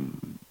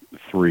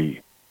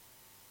 3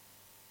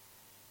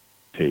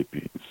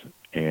 tapings,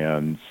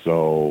 and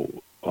so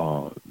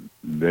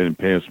they didn't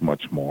pay us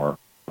much more.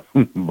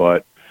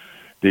 But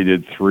they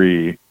did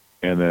 3,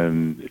 and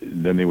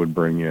then they would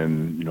bring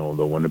in,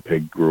 the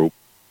Winnipeg group,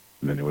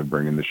 and then they would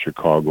bring in the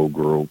Chicago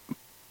group,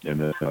 and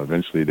then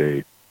eventually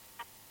they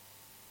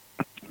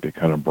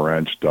kind of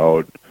branched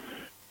out,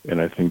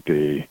 and I think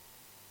they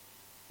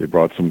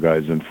brought some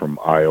guys in from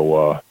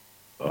Iowa.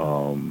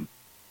 Um,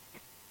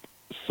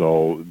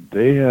 so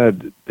they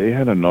had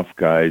enough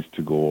guys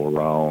to go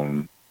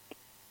around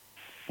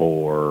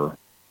for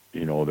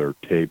their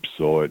tapes,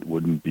 so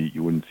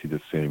you wouldn't see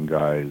the same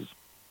guys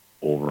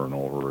over and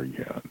over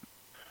again.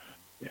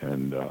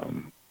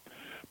 And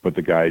but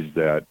the guys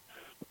that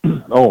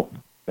oh,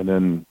 and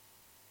then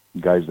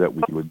guys that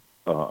we would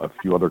a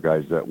few other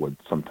guys that would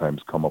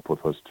sometimes come up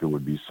with us too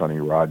would be Sonny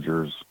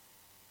Rogers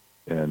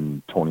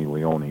and Tony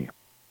Leone,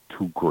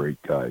 two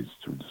great guys,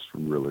 two just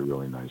really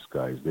really nice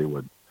guys. They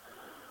would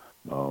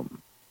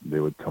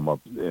come up,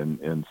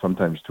 and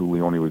sometimes too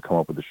Leone would come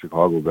up with the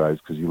Chicago guys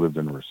because he lived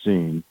in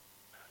Racine,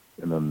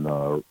 and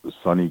then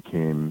Sonny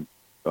came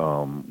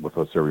with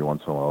us every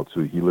once in a while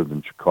too. He lived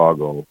in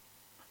Chicago,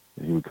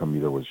 and he would come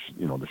either with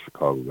the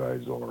Chicago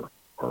guys or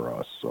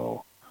us.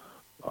 So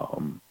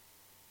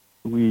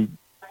we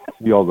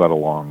all got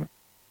along,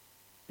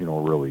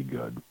 really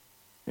good,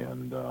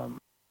 and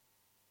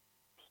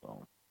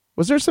so.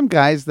 Was there some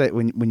guys that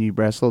when you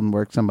wrestled and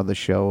worked some of the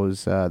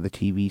shows, the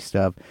TV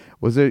stuff,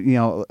 was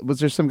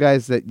there some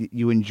guys that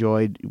you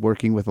enjoyed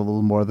working with a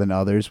little more than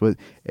others? With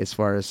as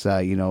far as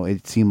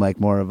it seemed like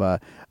more of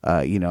a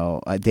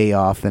day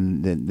off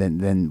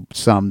than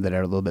some that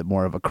are a little bit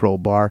more of a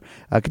crowbar.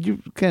 Could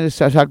you kind of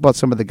talk about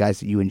some of the guys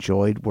that you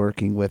enjoyed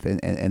working with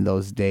in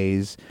those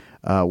days?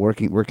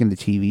 Working the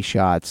TV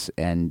shots,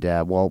 and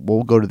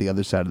we'll go to the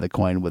other side of the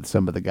coin with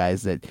some of the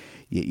guys that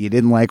you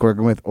didn't like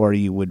working with, or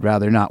you would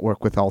rather not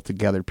work with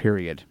altogether.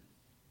 Period.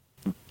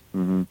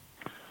 Mm-hmm.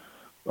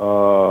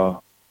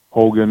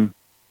 Hogan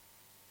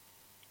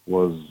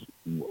was.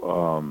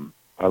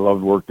 I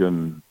loved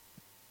working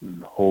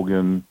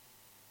Hogan,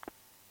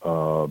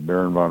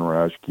 Baron von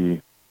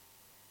Raschke,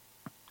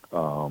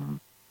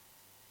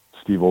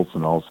 Steve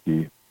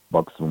Olsenowski,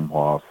 Buck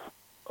Zumhoff.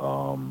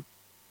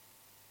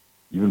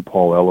 Even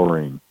Paul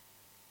Ellering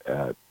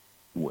and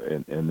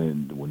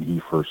then when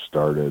he first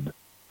started,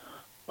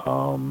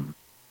 I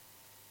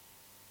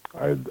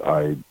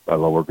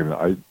love working.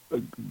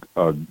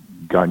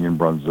 Gagne and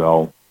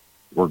Brunzell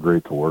were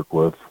great to work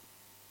with.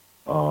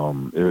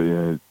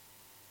 Those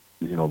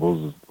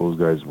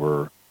guys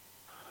were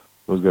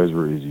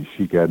easy.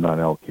 Sheik Adnan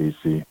Al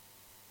Casey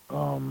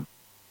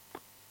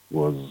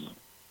was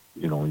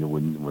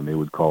when they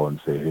would call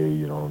and say, hey,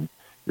 you're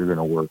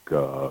gonna work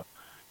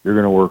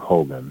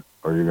Hogan,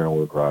 or you're going to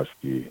work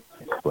Raschke.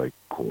 It's like,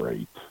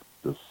 great.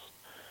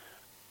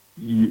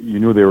 You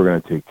knew they were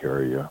going to take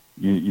care of you.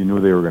 You knew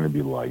they were going to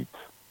be light.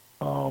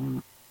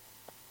 You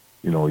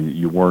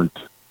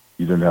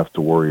didn't have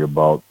to worry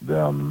about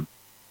them,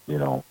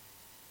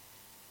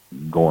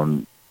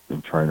 going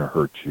and trying to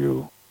hurt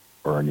you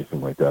or anything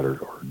like that, or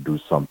do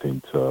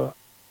something to,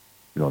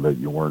 that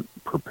you weren't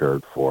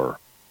prepared for.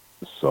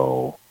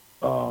 So,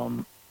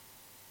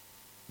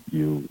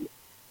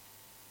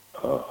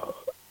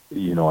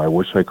 I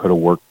wish I could have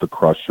worked the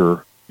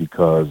Crusher,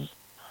 because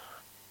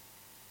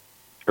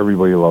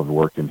everybody loved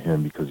working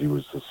him because he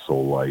was just so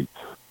light.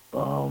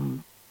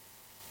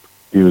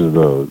 He was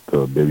the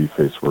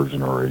babyface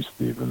version of Ray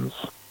Stevens.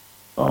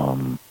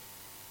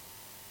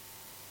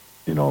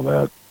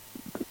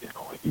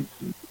 He's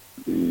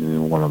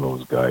one of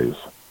those guys.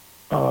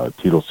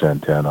 Tito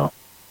Santana.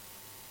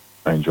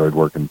 I enjoyed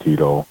working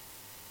Tito.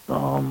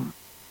 So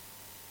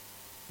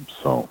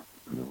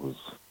it was.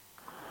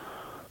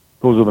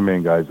 Those are the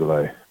main guys that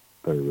I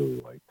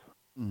really liked.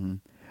 Mm-hmm.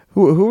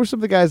 Who were some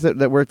of the guys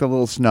that worked a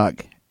little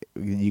snug?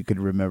 You could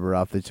remember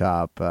off the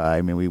top.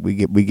 I mean,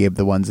 we gave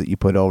the ones that you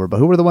put over, but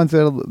who were the ones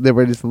that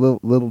were just a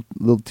little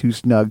too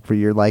snug for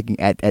your liking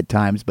at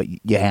times, but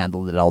you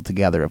handled it all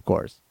together, of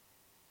course.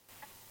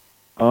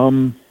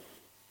 Well,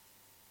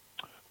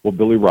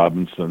 Billy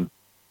Robinson.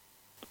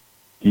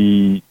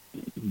 Billy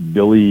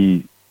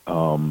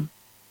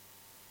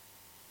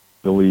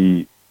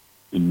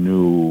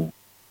knew.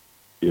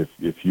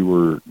 If you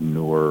were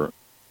newer,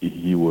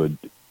 he would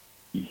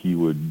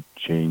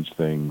change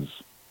things.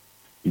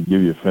 He'd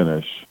give you a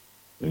finish,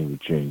 and he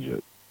would change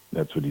it.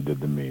 That's what he did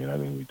to me, and I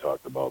think we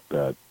talked about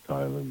that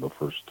in the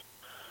first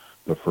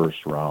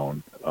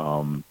round.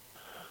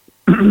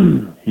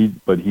 He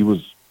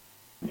was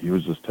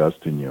just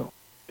testing you,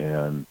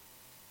 and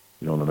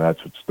the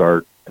match would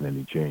start, and then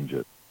he'd change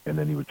it, and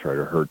then he would try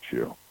to hurt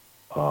you.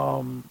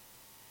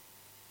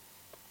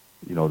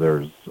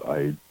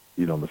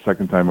 The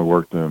second time I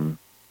worked him,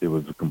 it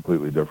was a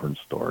completely different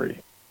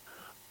story.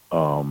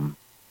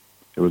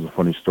 It was a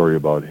funny story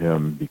about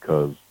him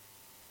because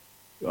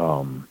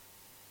Stone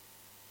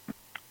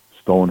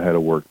had to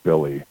work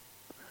Billy,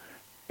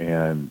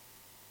 and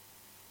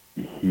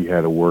he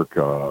had to work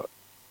Robinson.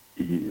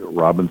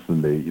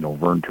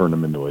 Vern turned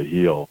him into a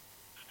heel,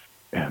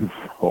 and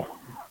so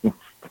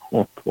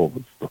Stone told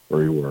the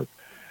story where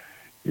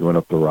he went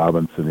up to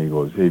Robinson and he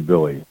goes, "Hey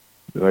Billy,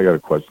 I got a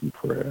question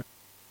for you."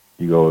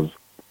 He goes,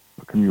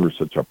 how come you were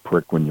such a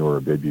prick when you were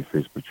a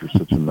babyface, but you're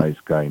such a nice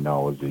guy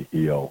now as a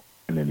heel?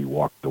 And then he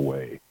walked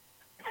away.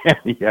 And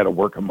he had to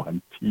work him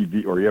on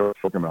TV, or he had to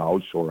work him a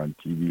house show on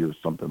TV or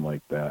something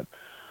like that.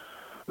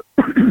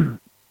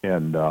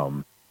 And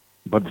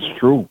but it's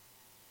true,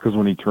 because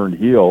when he turned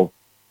heel,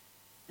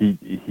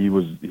 he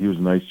was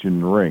nice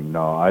in the ring.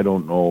 Now I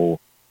don't know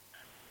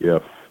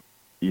if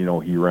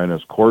he ran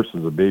his course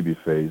as a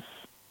babyface,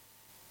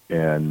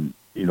 and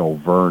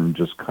Vern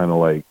just kind of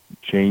like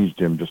changed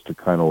him just to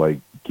kind of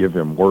like give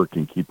him work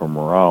and keep him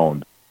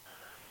around,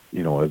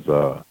 as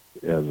a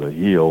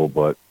heel.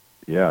 But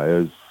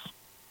yeah,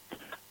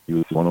 he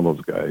was one of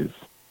those guys.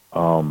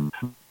 Um,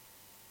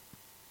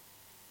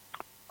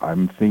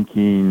 I'm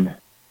thinking,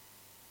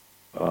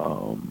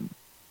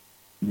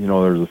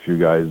 there's a few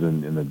guys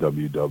in the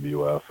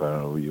WWF. I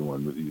don't know you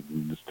want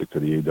to stick to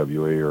the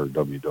AWA or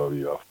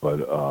WWF,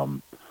 but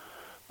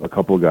a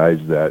couple of guys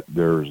that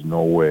there's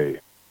no way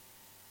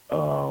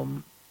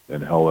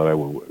in hell that I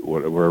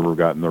would ever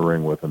got in the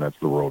ring with, and that's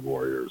the Road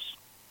Warriors.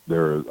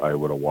 There, I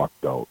would have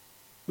walked out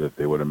if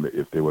they would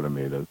have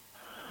made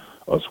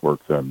us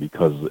work them,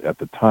 because at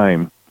the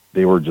time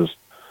they were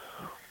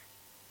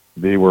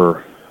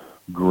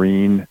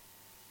green.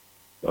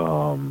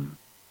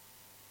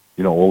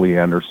 Ole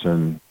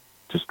Anderson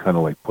just kind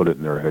of like put it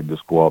in their head,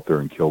 just go out there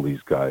and kill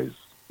these guys,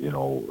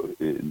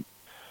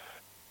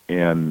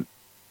 and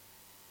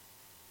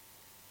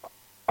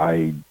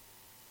I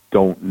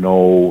don't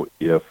know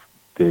if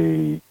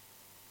they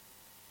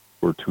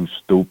were too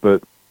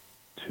stupid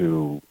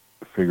to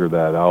figure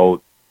that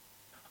out,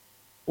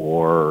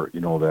 or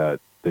that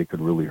they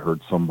could really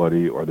hurt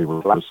somebody, or they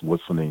were just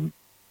listening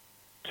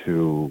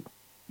to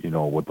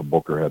what the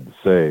booker had to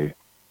say,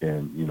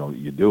 and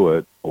you do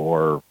it,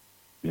 or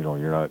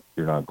you're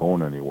not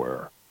going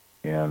anywhere.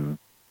 And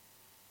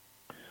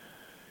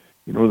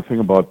the thing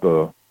about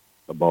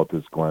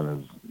this, Glenn,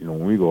 is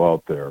when we go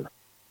out there,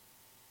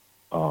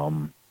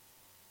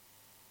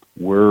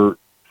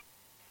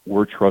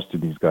 we're trusting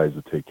these guys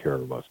to take care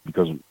of us,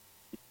 because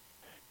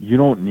you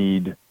don't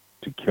need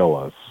to kill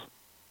us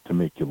to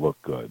make you look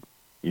good.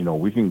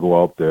 We can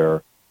go out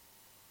there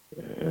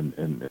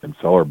and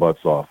sell our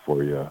butts off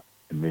for you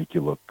and make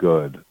you look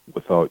good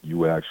without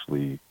you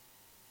actually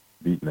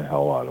beating the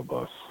hell out of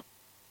us.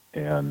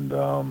 And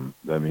I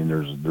mean,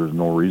 there's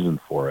no reason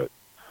for it.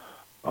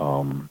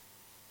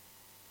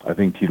 I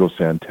think Tito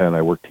Santana,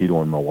 I worked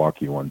Tito in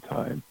Milwaukee one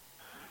time,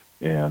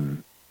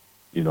 and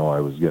I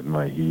was getting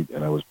my heat,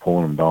 and I was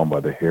pulling him down by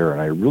the hair, and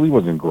I really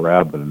wasn't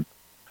grabbing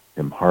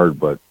him hard,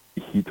 but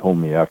he told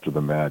me after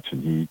the match,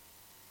 and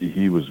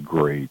he was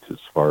great as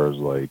far as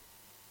like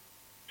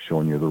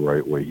showing you the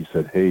right way. He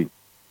said, "Hey,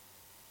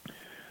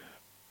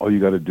 all you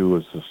got to do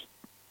is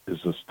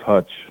just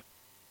touch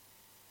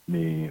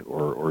me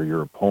or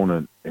your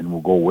opponent, and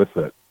we'll go with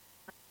it."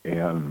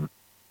 And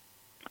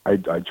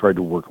I tried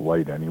to work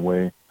light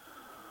anyway,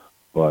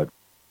 but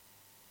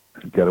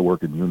you got to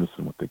work in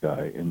unison with the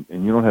guy, and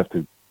you don't have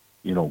to,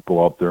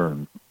 go out there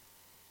and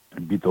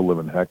beat the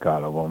living heck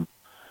out of him.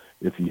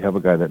 If you have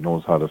a guy that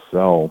knows how to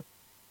sell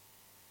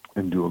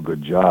and do a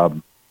good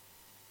job,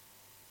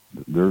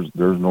 there's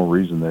no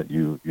reason that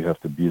you have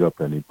to beat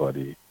up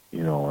anybody,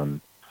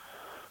 And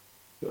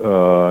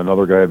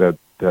another guy that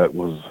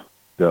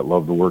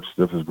loved to work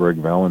stiff is Greg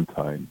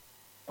Valentine.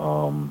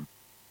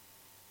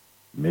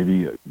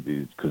 Maybe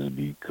because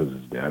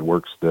his dad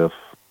worked stiff,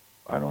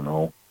 I don't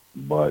know.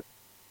 But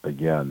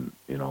again,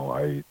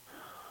 I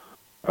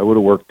would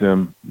have worked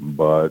him,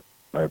 but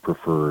I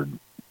preferred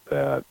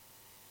that.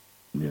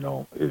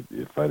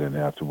 If I didn't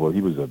have to. Well,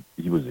 he was a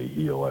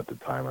heel at the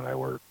time, and I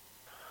was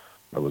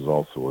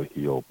also a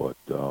heel. But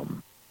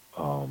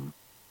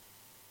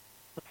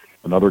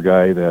another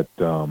guy that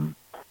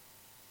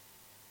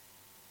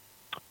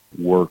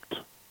worked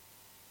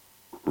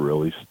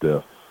really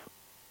stiff,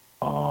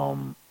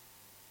 and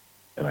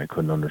I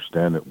couldn't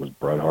understand it, was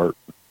Bret Hart.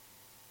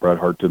 Bret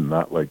Hart did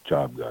not like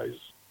job guys.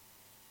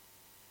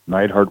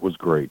 Neidhart was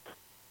great.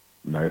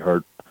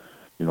 Neidhart,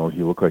 he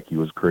looked like he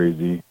was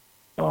crazy.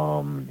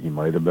 He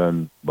might have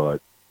been,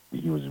 but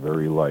he was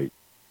very light.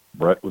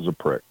 Bret was a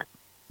prick.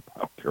 I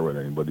don't care what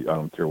anybody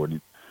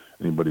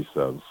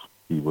says.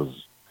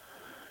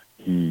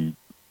 He,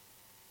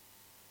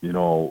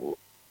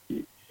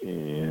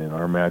 in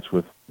our match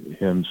with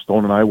him,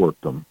 Stone and I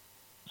worked him.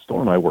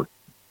 Stone and I worked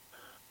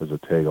as a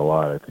tag a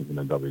lot, I think, in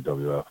the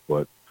WWF.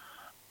 But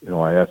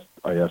I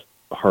asked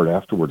Hart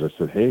afterwards. I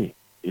said, "Hey,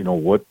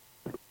 what?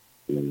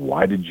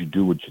 Why did you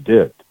do what you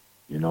did?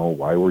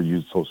 Why were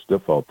you so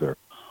stiff out there?"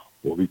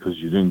 "Well, because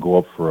you didn't go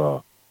up for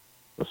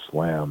a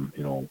slam,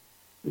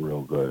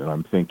 real good." And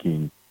I'm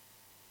thinking,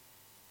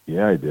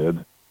 yeah, I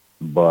did,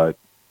 but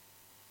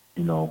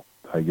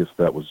I guess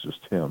that was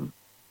just him.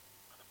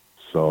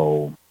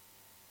 So,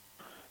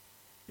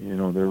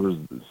 there was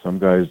some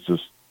guys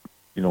just,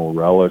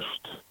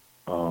 relished,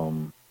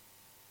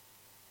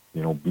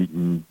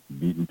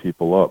 beating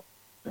people up,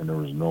 and there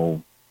was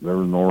no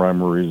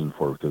rhyme or reason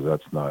for it, because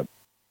that's not,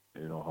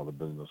 how the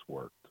business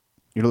worked.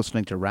 You're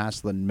listening to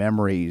Rasslin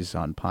Memories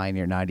on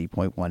Pioneer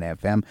 90.1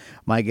 FM.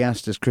 My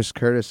guest is Chris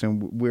Curtis,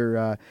 and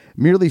we're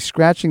merely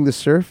scratching the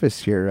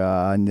surface here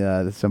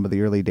on some of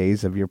the early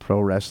days of your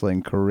pro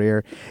wrestling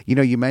career. You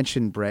know, you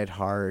mentioned Bret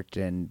Hart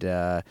and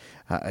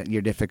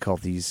your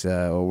difficulties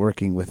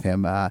working with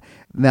him.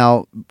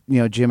 Now, you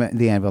know, Jim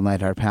the Anvil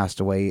Neidhart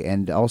passed away,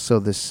 and also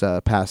this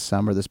past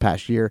summer, this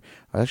past year,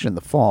 actually in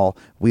the fall,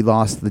 we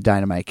lost the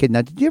Dynamite Kid.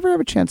 Now, did you ever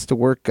have a chance to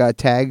work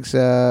tags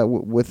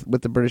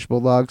with the British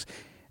Bulldogs?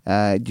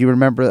 Do you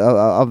remember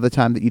of the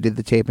time that you did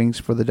the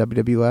tapings for the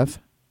WWF?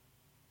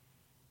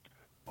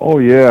 Oh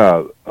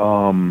yeah,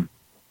 I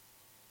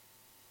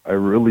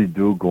really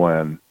do,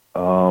 Glenn.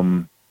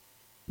 You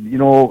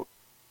know,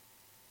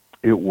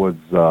 it was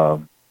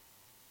Tom.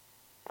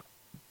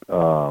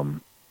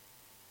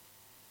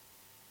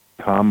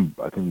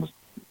 I think it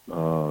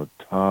was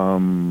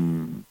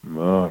Tom.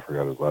 I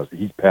forgot his last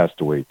name. He's passed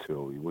away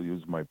too. He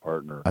was my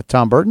partner.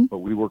 Tom Burton. But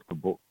we worked the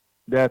book.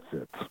 That's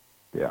it.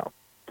 Yeah.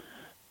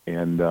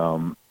 And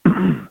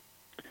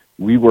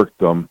we worked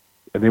them,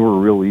 and they were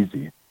real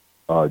easy.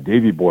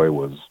 Davy Boy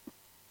was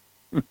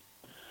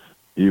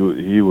he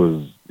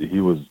was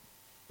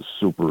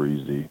super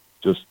easy.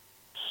 Just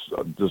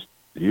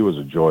he was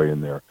a joy in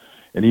there,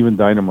 and even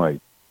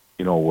Dynamite,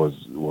 you know, was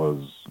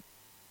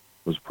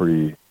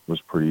pretty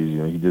easy.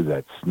 You know, he did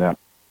that snap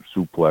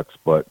suplex,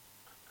 but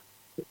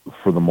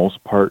for the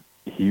most part,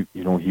 he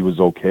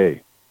was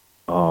okay.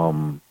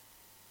 You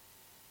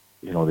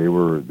know, they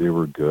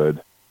were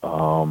good.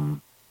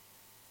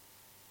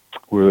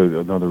 With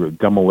another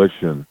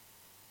Demolition,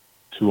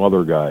 two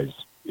other guys,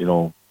 you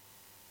know,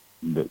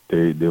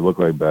 they look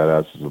like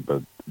badasses,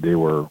 but they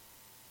were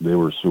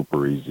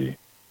super easy.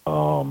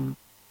 Well,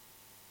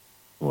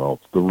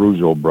 the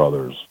Rougeau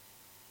brothers,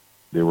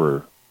 they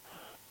were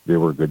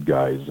good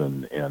guys,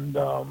 and you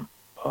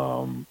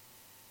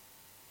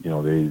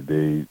know,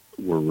 they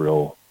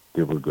were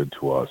good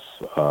to us.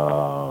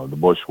 The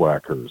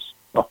Bushwhackers.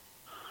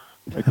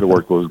 I could have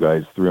worked those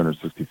guys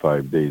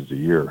 365 days a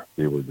year.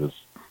 It was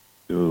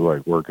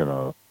like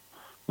working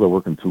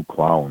two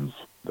clowns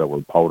that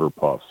were powder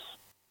puffs.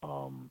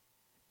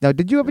 Now,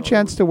 did you have a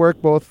chance to work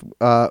both?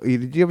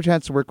 Did you have a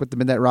chance to work with the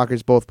Midnight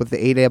Rockers, both with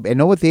the AW? I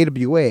know with the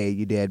AWA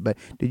you did, but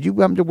did you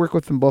to work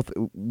with them both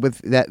with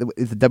the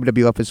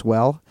WWF as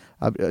well?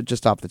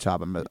 Just off the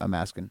top, I'm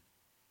asking.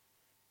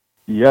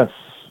 Yes,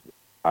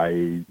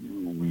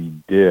 we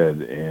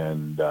did,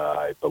 and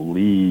I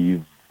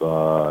believe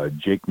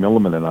Jake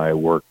Milliman and I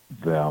worked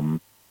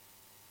them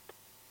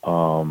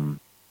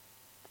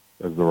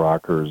as the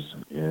Rockers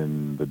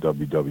in the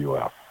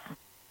WWF.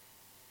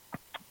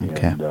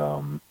 Okay.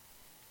 And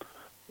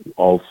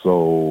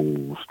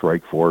also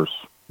Strike Force,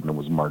 and it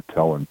was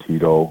Martel and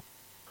Tito,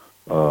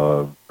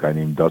 a guy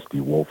named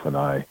Dusty Wolf and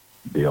I,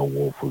 Dale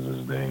Wolf was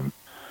his name,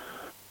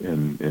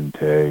 in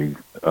tag.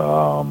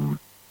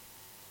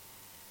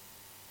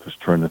 Just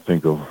trying to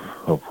think of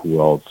who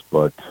else,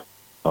 but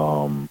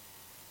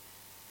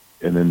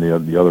and then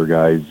the other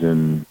guys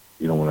in,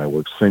 you know, when I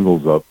worked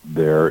singles up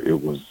there,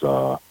 it was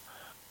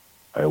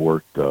I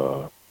worked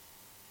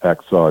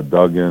Hacksaw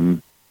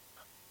Duggan,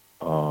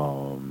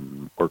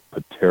 worked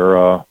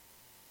Patera,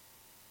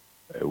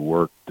 I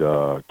worked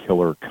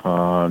Killer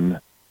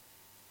Khan.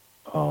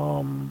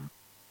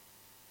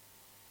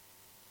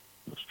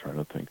 Just trying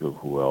to think of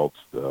who else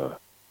that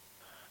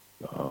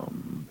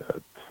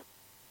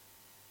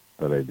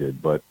I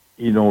did, but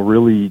you know,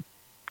 really,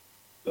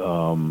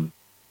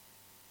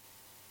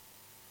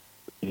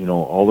 you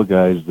know, all the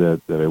guys that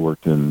I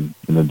worked in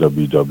the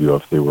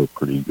WWF, they were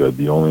pretty good.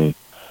 The only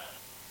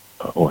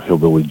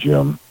Hillbilly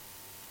Jim,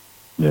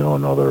 you know,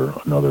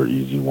 another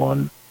easy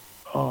one.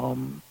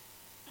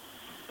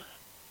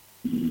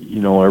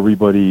 You know,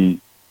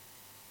 everybody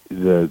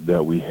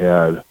that we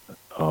had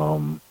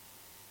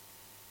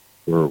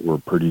were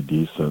pretty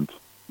decent.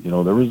 You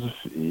know, there was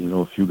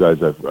a few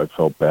guys I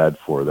felt bad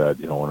for that,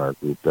 you know, in our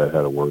group that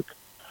had to work.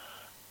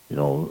 You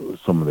know,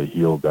 some of the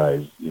heel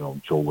guys, you know,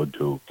 Joe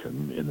LeDuc,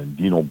 and then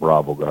Dino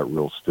Bravo got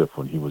real stiff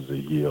when he was a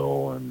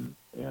heel, and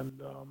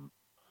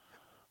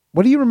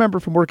what do you remember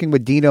from working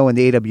with Dino in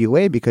the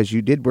AWA? Because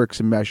you did work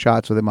some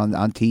shots with him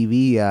on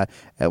TV.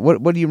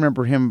 What do you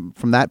remember him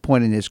from that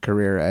point in his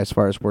career as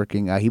far as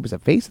working? He was a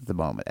face at the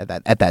moment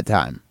at that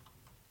time.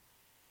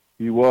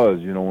 He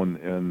was, you know,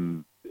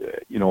 and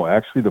you know,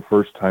 actually the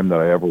first time that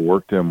I ever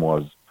worked him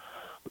was,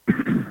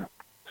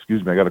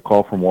 excuse me, I got a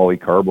call from Wally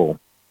Carbo,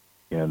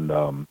 and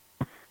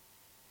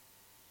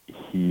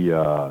he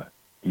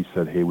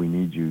said, "Hey, we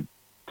need you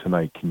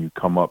tonight. Can you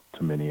come up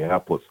to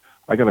Minneapolis?"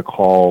 I got a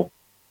call.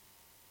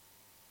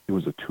 It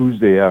was a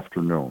Tuesday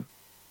afternoon,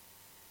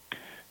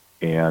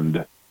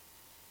 and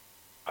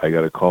I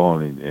got a call,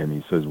 and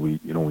he says, "We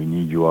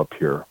need you up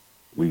here.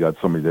 We got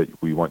somebody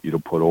that we want you to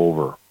put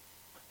over."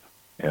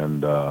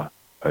 And I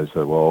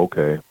said, "Well,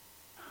 okay."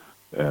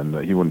 And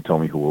he wouldn't tell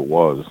me who it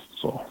was,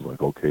 so I was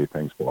like, "Okay,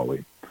 thanks,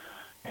 Wally."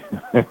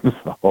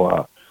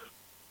 So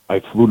I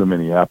flew to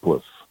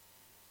Minneapolis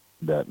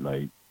that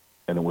night,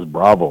 and it was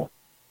Bravo.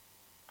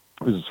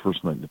 It was his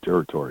first night in the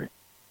territory,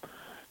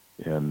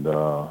 and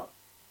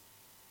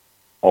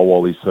all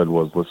Wally said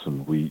was,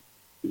 "Listen,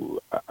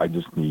 I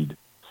just need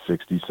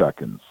 60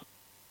 seconds,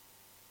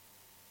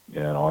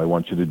 and all I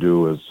want you to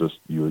do is just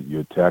you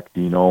attack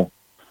Dino.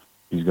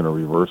 He's going to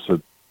reverse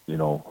it,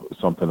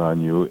 something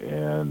on you,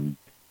 and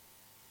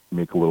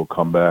make a little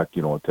comeback.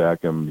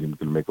 Attack him. He's going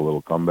to make a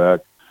little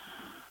comeback,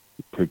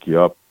 pick you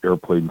up,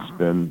 airplane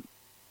spin,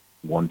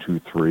 1, 2,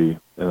 3, and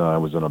then I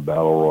was in a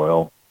battle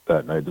royal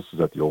that night. This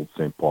is at the old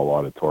St. Paul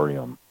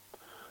Auditorium,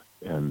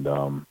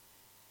 and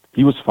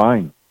he was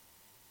fine.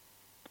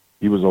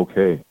 He was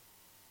okay.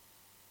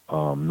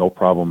 No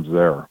problems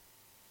there.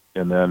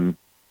 And then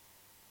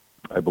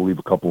I believe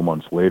a couple of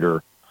months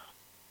later,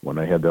 when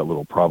I had that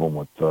little problem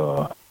with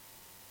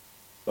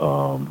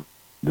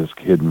this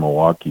kid in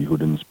Milwaukee who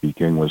didn't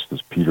speak English,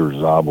 this Peter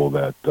Zabel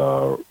that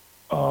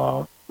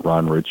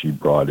Ron Ritchie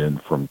brought in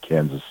from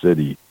Kansas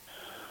City,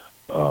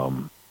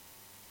 and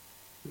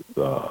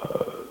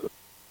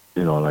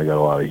I got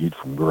a lot of heat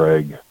from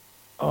Greg.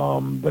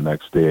 The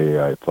next day,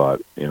 I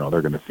thought, they're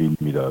going to feed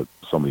me to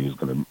somebody who's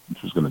going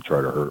to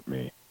try to hurt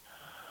me.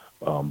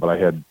 But I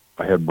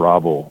had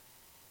Bravo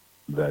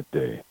that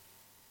day,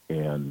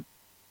 and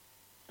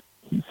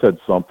he said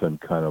something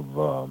kind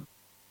of,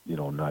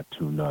 not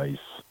too nice,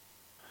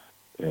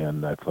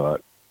 and I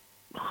thought,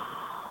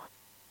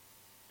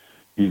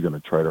 he's going to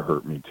try to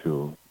hurt me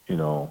too,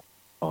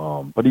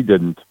 but he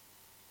didn't.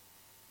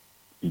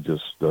 He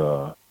just,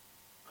 and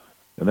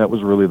that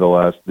was really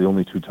the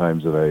only 2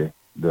 times that I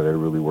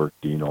really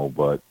worked Dino,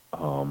 but,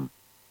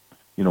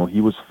 he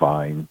was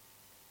fine.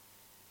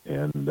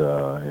 And,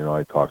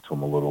 I talked to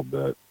him a little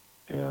bit,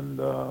 and,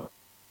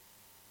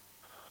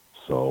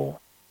 so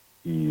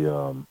he,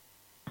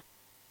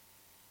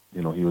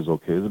 he was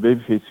okay. As a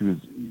babyface,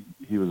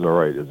 he was all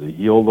right. As a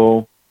heel,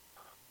 though,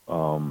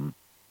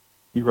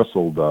 he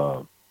wrestled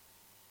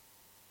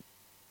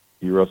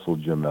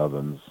Jim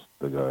Evans,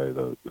 the guy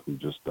who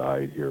just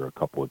died here a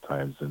couple of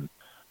times, and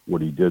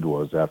what he did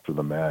was, after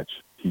the match,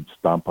 he'd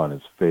stomp on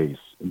his face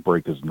and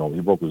break his nose.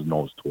 He broke his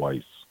nose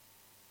twice,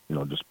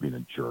 just being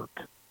a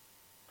jerk.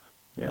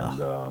 And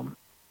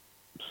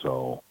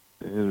so,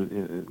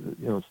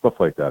 stuff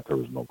like that, there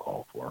was no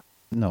call for.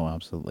 No,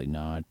 absolutely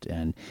not.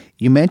 And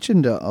you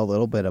mentioned a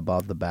little bit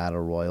about the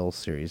Battle Royal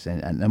series,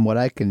 and what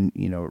I can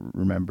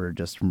remember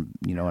just from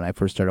when I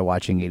first started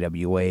watching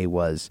AWA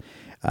was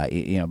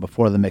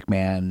before the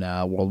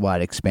McMahon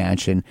worldwide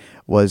expansion,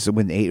 was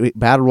when the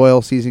Battle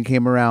Royal season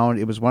came around.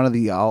 It was one of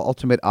the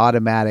ultimate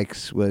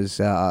automatics, was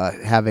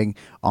having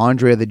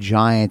Andre the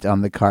Giant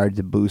on the card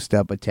to boost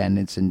up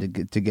attendance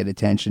and to get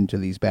attention to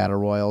these Battle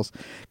Royals.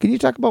 Can you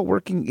talk about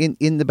working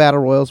in the Battle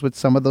Royals with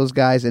some of those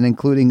guys, and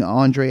including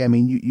Andre? I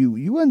mean,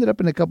 you ended up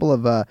in a couple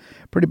of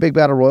pretty big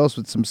Battle Royals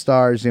with some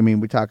stars. I mean,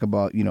 we talk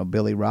about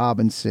Billy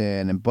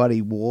Robinson and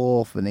Buddy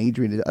Wolf and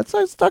Adrian.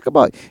 Let's talk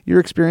about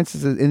your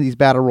experiences in these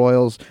Battle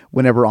Royals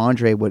whenever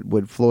Andre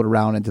would float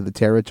around into the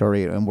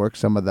territory and work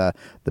some of the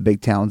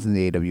big towns in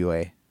the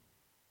AWA.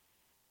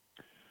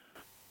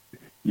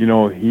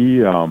 He,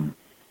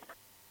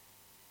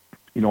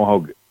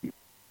 how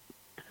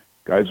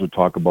guys would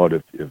talk about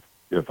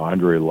if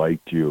Andre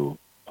liked you,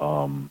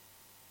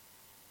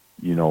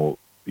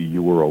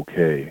 you were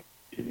okay.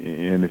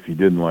 And if he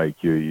didn't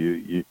like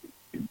you,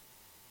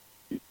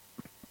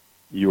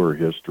 you were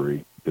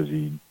history, because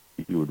he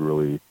would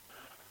really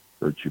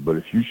hurt you. But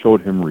if you showed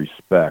him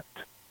respect,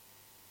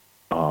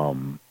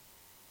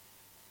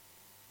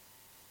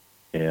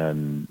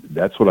 and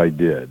that's what I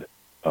did.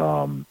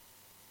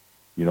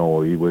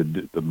 He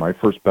would, my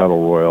first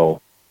Battle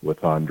Royal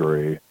with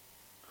Andre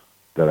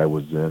that I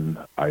was in,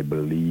 I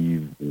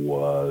believe,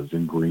 was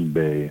in Green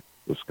Bay,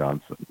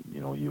 Wisconsin.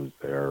 He was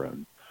there,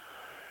 and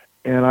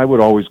I would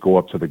always go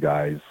up to the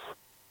guys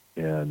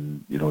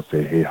and,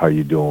 say, "Hey, how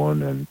you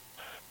doing?" And,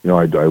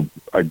 I'd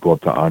go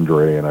up to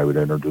Andre and I would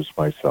introduce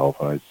myself,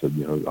 and I said,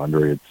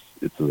 "Andre,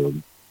 it's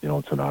an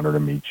honor to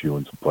meet you,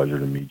 and it's a pleasure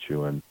to meet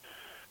you," and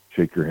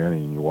shake your hand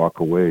and you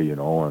walk away,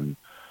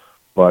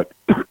 but,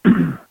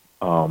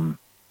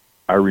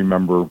 I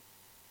remember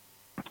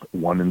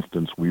one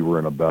instance, we were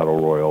in a Battle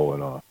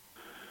Royal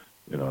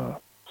in a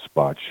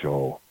spot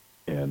show,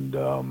 and,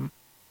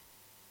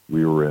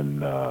 we were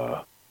in,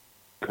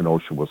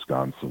 Kenosha,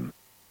 Wisconsin,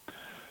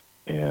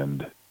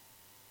 and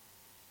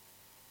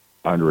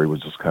Andre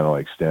was just kind of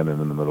like standing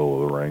in the middle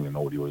of the ring and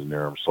nobody was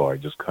near him, so I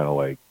just kind of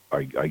like,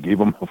 I gave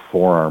him a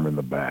forearm in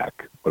the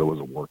back, but it was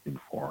a working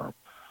forearm.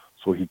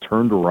 So he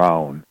turned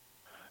around,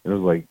 and it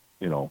was like,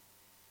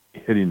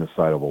 hitting the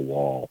side of a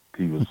wall.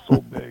 He was so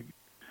big.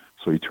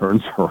 So he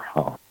turns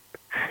around,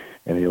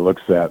 and he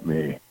looks at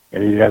me,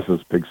 and he has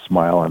this big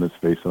smile on his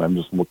face, and I'm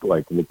just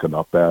looking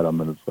up at him,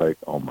 and it's like,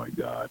 oh, my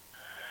God.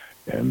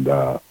 And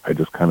I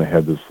just kind of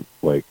had this,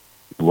 like,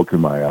 look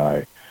in my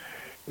eye.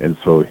 And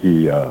so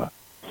he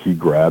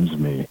grabs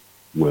me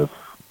with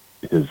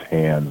his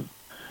hand,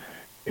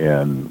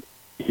 and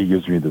he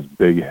gives me this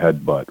big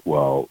headbutt.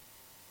 Well,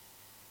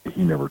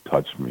 he never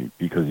touched me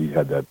because he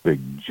had that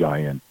big,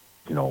 giant,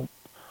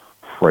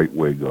 fright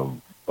wig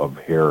of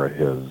hair of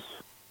his.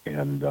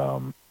 And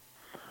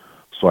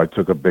so I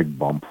took a big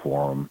bump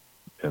for him,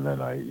 and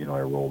then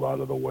I rolled out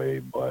of the way.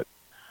 But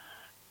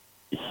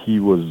he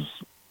was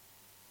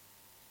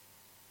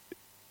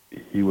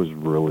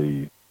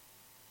really,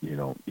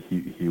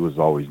 he was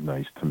always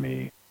nice to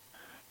me,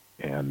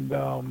 and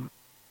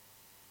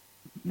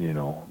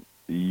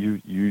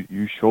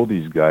you show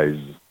these guys,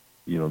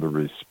 the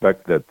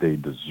respect that they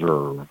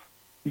deserve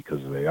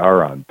because they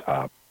are on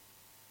top.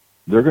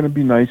 They're going to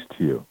be nice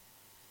to you.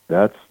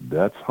 That's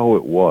how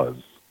it was.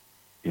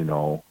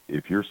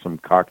 If you're some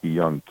cocky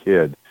young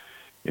kid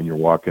and you're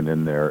walking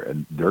in there,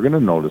 and they're going to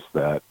notice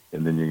that,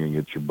 and then you're going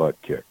to get your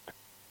butt kicked.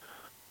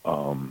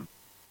 The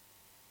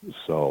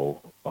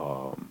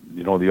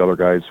other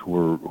guys who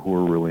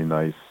were really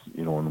nice,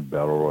 in the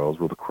battle royals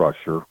were the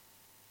Crusher.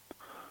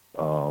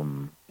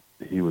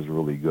 He was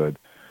really good.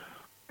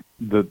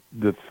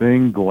 The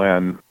thing,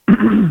 Glenn,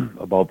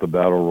 about the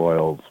battle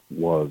royals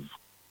was,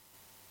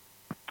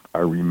 I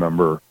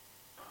remember,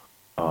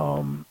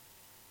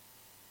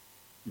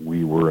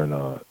 we were in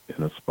a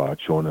spot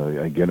show, and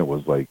again it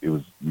was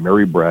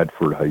Mary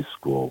Bradford High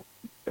School.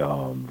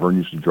 Vern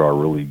used to draw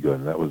really good,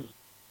 and that was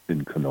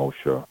in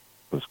Kenosha,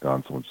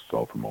 Wisconsin, which is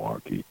south of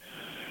Milwaukee.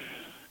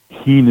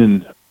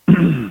 Heenan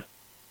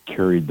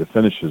carried the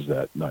finishes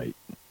that night,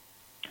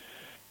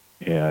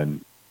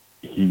 and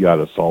he got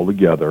us all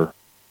together,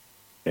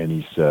 and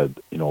he said,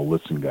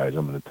 listen, guys,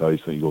 I'm going to tell you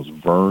something. He goes,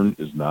 Vern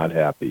is not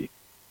happy.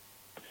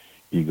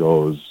 He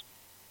goes,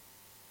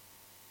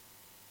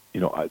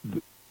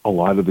 a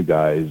lot of the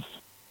guys,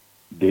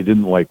 they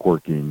didn't like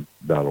working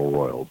battle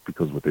royals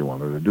because what they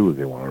wanted to do is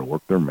they wanted to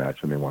work their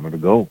match and they wanted to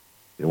go.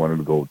 They wanted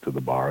to go to the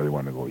bar, they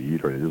wanted to go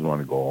eat, or they just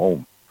wanted to go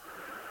home.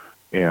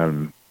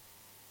 And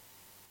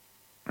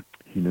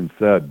Heenan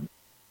said,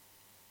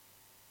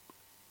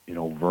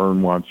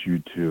 Vern wants you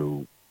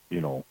to,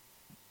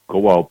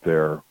 go out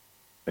there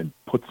and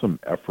put some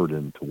effort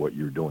into what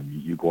you're doing.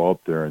 You go out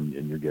there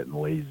and you're getting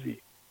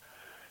lazy.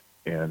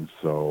 And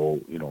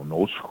so,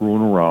 no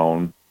screwing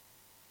around,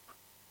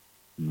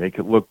 make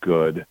it look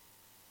good,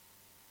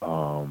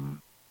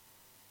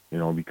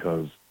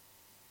 because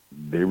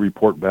they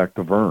report back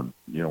to Vern,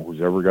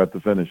 who's ever got the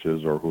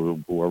finishes or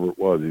whoever it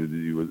was.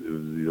 It was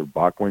either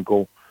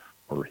Bockwinkel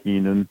or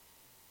Heenan.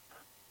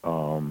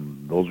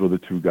 Those were the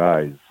two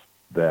guys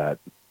that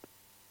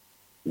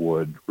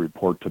would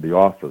report to the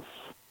office.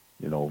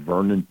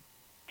 Vernon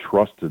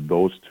trusted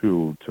those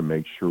two to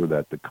make sure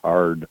that the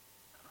card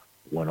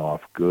went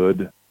off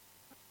good,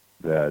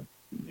 that,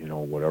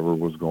 whatever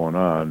was going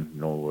on,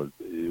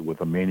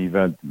 with a main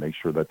event, make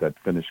sure that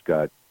finish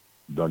got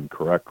done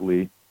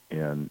correctly.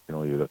 And,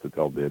 they'd have to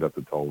tell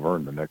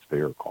Vern the next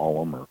day or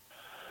call him.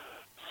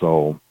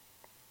 So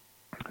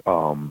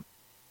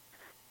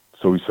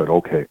he said,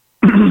 okay.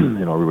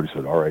 Everybody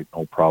said, all right,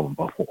 no problem.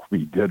 But what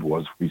we did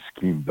was we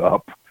schemed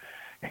up,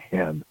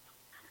 and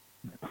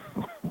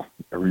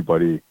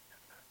everybody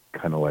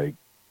kind of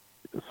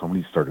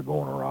somebody started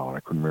going around.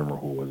 I couldn't remember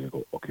who it was. And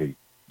go, okay,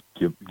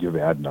 give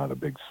Adnan a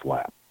big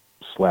slap.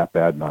 Slap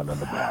Adnan in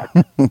the back.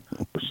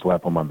 Or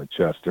slap him on the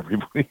chest.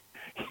 Everybody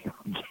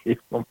gave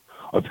him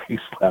a big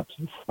slap.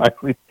 And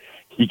finally,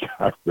 he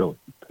got really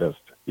pissed.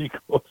 He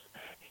goes,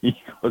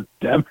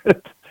 damn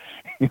it.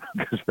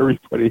 Because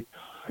everybody,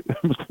 there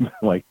must have been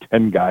like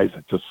 10 guys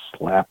that just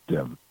slapped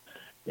him.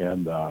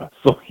 And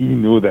so he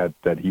knew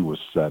that he was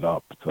set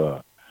up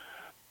to,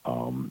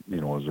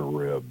 as a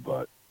rib.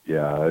 But,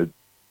 yeah,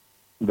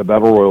 the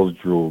Battle Royals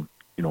drew,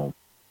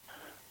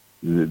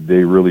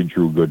 they really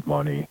drew good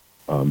money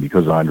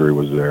because Andre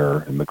was there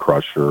and the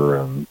Crusher.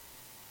 And,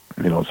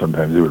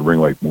 sometimes they would bring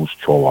like Moose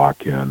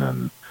Cholak in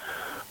and,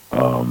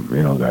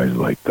 guys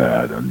like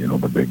that. And,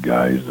 the big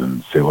guys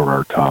and Sailor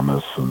R.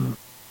 Thomas and,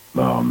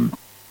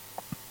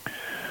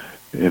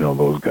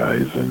 those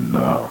guys. And,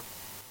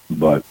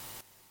 but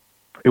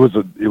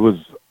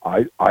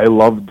I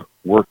loved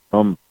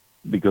working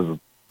because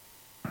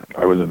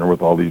I was in there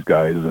with all these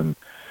guys, and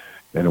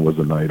it was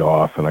a night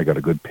off, and I got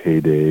a good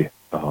payday.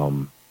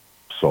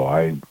 So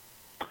I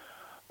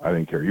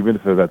didn't care. Even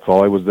if that's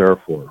all I was there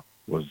for,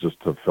 was just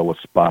to fill a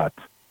spot.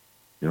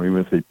 Even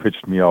if they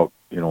pitched me out,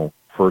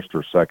 first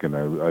or second,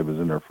 I was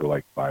in there for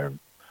like 5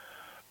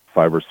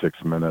 or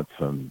 6 minutes,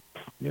 and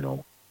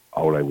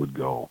out I would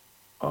go.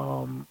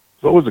 So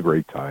it was a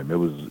great time. It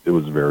was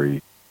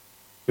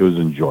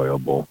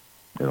enjoyable,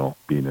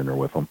 being in there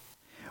with them.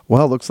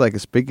 Well, it looks like,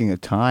 speaking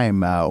of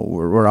time,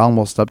 we're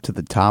almost up to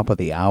the top of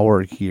the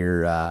hour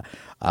here.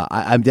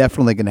 I'm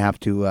definitely going to have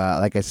to,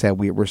 like I said,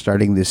 we're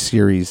starting this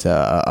series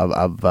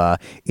of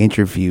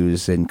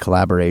interviews and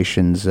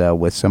collaborations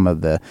with some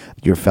of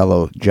your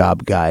fellow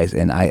job guys,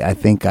 and I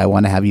think I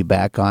want to have you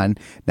back on,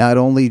 not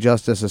only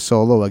just as a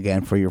solo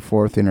again for your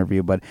 4th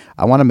interview, but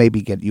I want to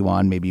maybe get you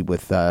on maybe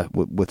with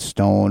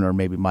Stone or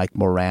maybe Mike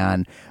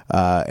Moran,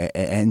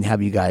 and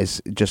have you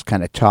guys just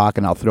kind of talk,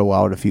 and I'll throw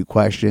out a few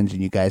questions,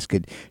 and you guys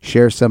could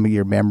share some of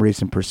your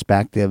memories and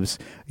perspectives,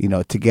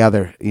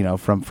 together,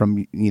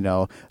 from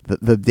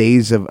the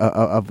days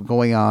of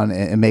going on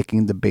and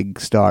making the big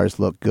stars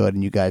look good.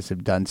 And you guys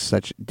have did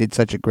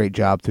such a great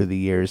job through the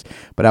years.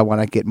 But I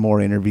want to get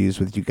more interviews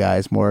with you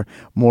guys, more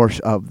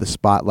of the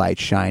spotlight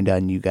shined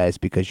on you guys,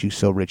 because you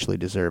so richly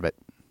deserve it.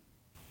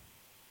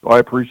 Well, I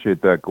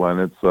appreciate that, Glenn.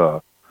 It's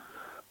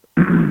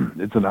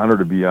it's an honor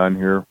to be on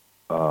here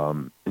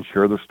and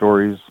share the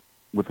stories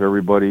with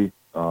everybody.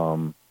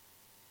 And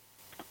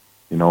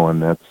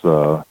that's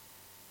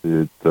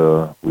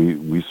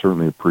we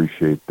certainly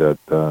appreciate that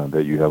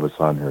that you have us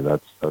on here.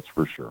 That's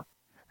for sure.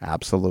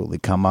 Absolutely.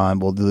 Come on.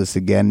 We'll do this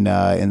again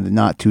in the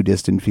not too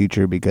distant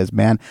future, because,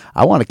 man,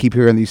 I want to keep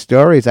hearing these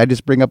stories. I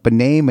just bring up a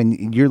name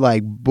and you're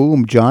like,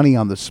 boom, Johnny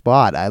on the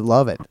spot. I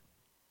love it.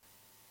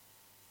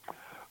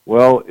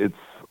 Well, it's,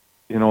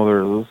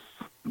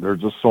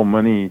 there's just so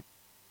many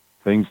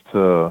things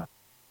to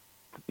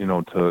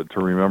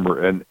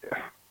remember. And,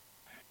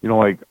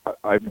 like,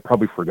 I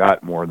probably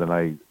forgot more than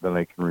I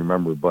can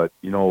remember, but,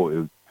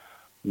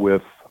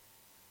 with,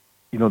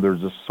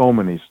 there's just so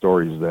many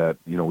stories that,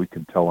 we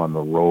can tell on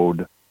the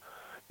road,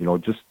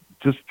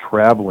 just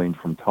traveling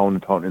from town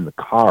to town in the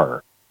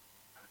car,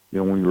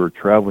 when we were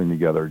traveling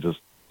together, just,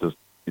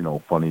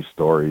 funny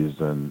stories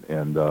and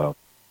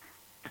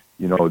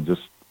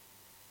just,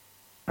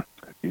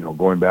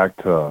 going back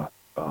to,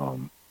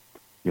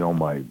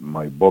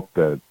 my book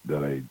that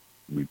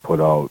we put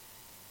out,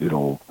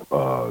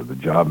 the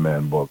Job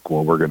Man book.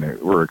 Well,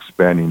 we're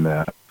expanding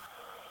that,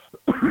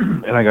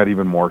 and I got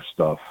even more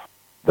stuff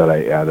that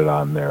I added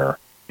on there,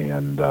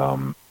 and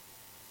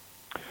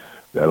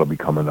that'll be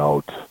coming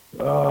out,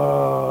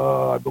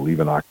 I believe,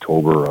 in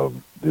October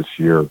of this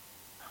year.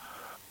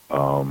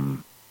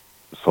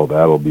 So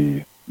that'll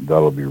be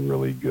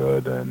really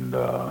good, and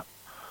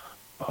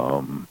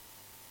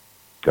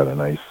got a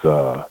nice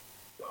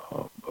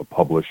a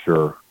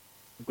publisher,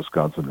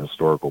 Wisconsin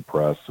Historical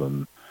Press,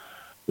 and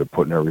they're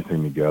putting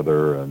everything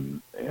together,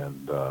 and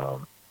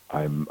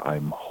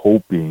I'm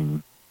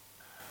hoping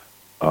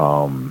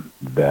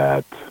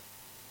that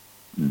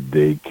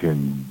they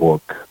can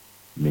book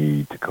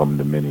me to come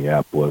to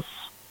Minneapolis,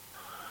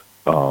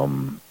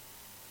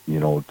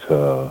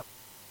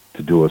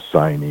 to do a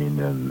signing,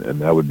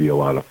 and that would be a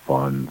lot of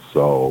fun.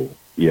 So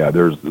yeah,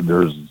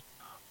 there's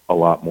a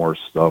lot more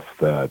stuff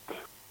that,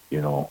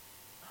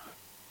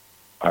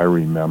 I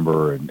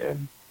remember,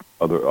 and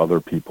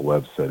other people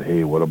have said,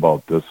 hey, what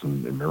about this?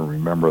 And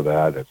remember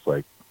that. It's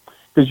like,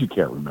 because you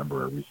can't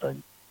remember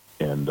everything.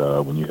 And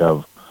when you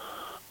have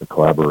a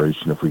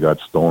collaboration, if we got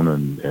Stone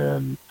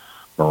and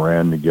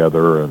Moran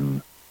together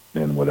and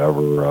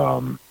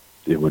whatever,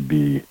 it would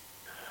be,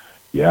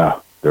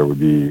 there would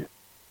be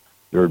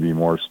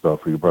more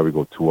stuff. We could probably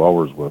go 2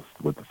 hours with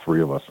the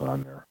three of us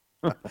on there.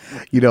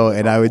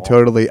 And I would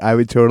totally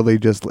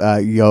just,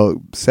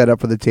 set up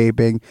for the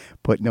taping,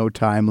 put no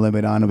time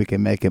limit on it. We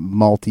can make it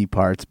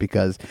multi-parts,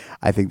 because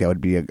I think that would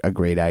be a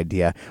great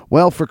idea.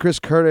 Well, for Chris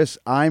Curtis,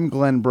 I'm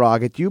Glen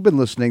Braget. You've been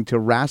listening to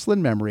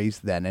Rasslin' Memories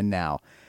Then and Now.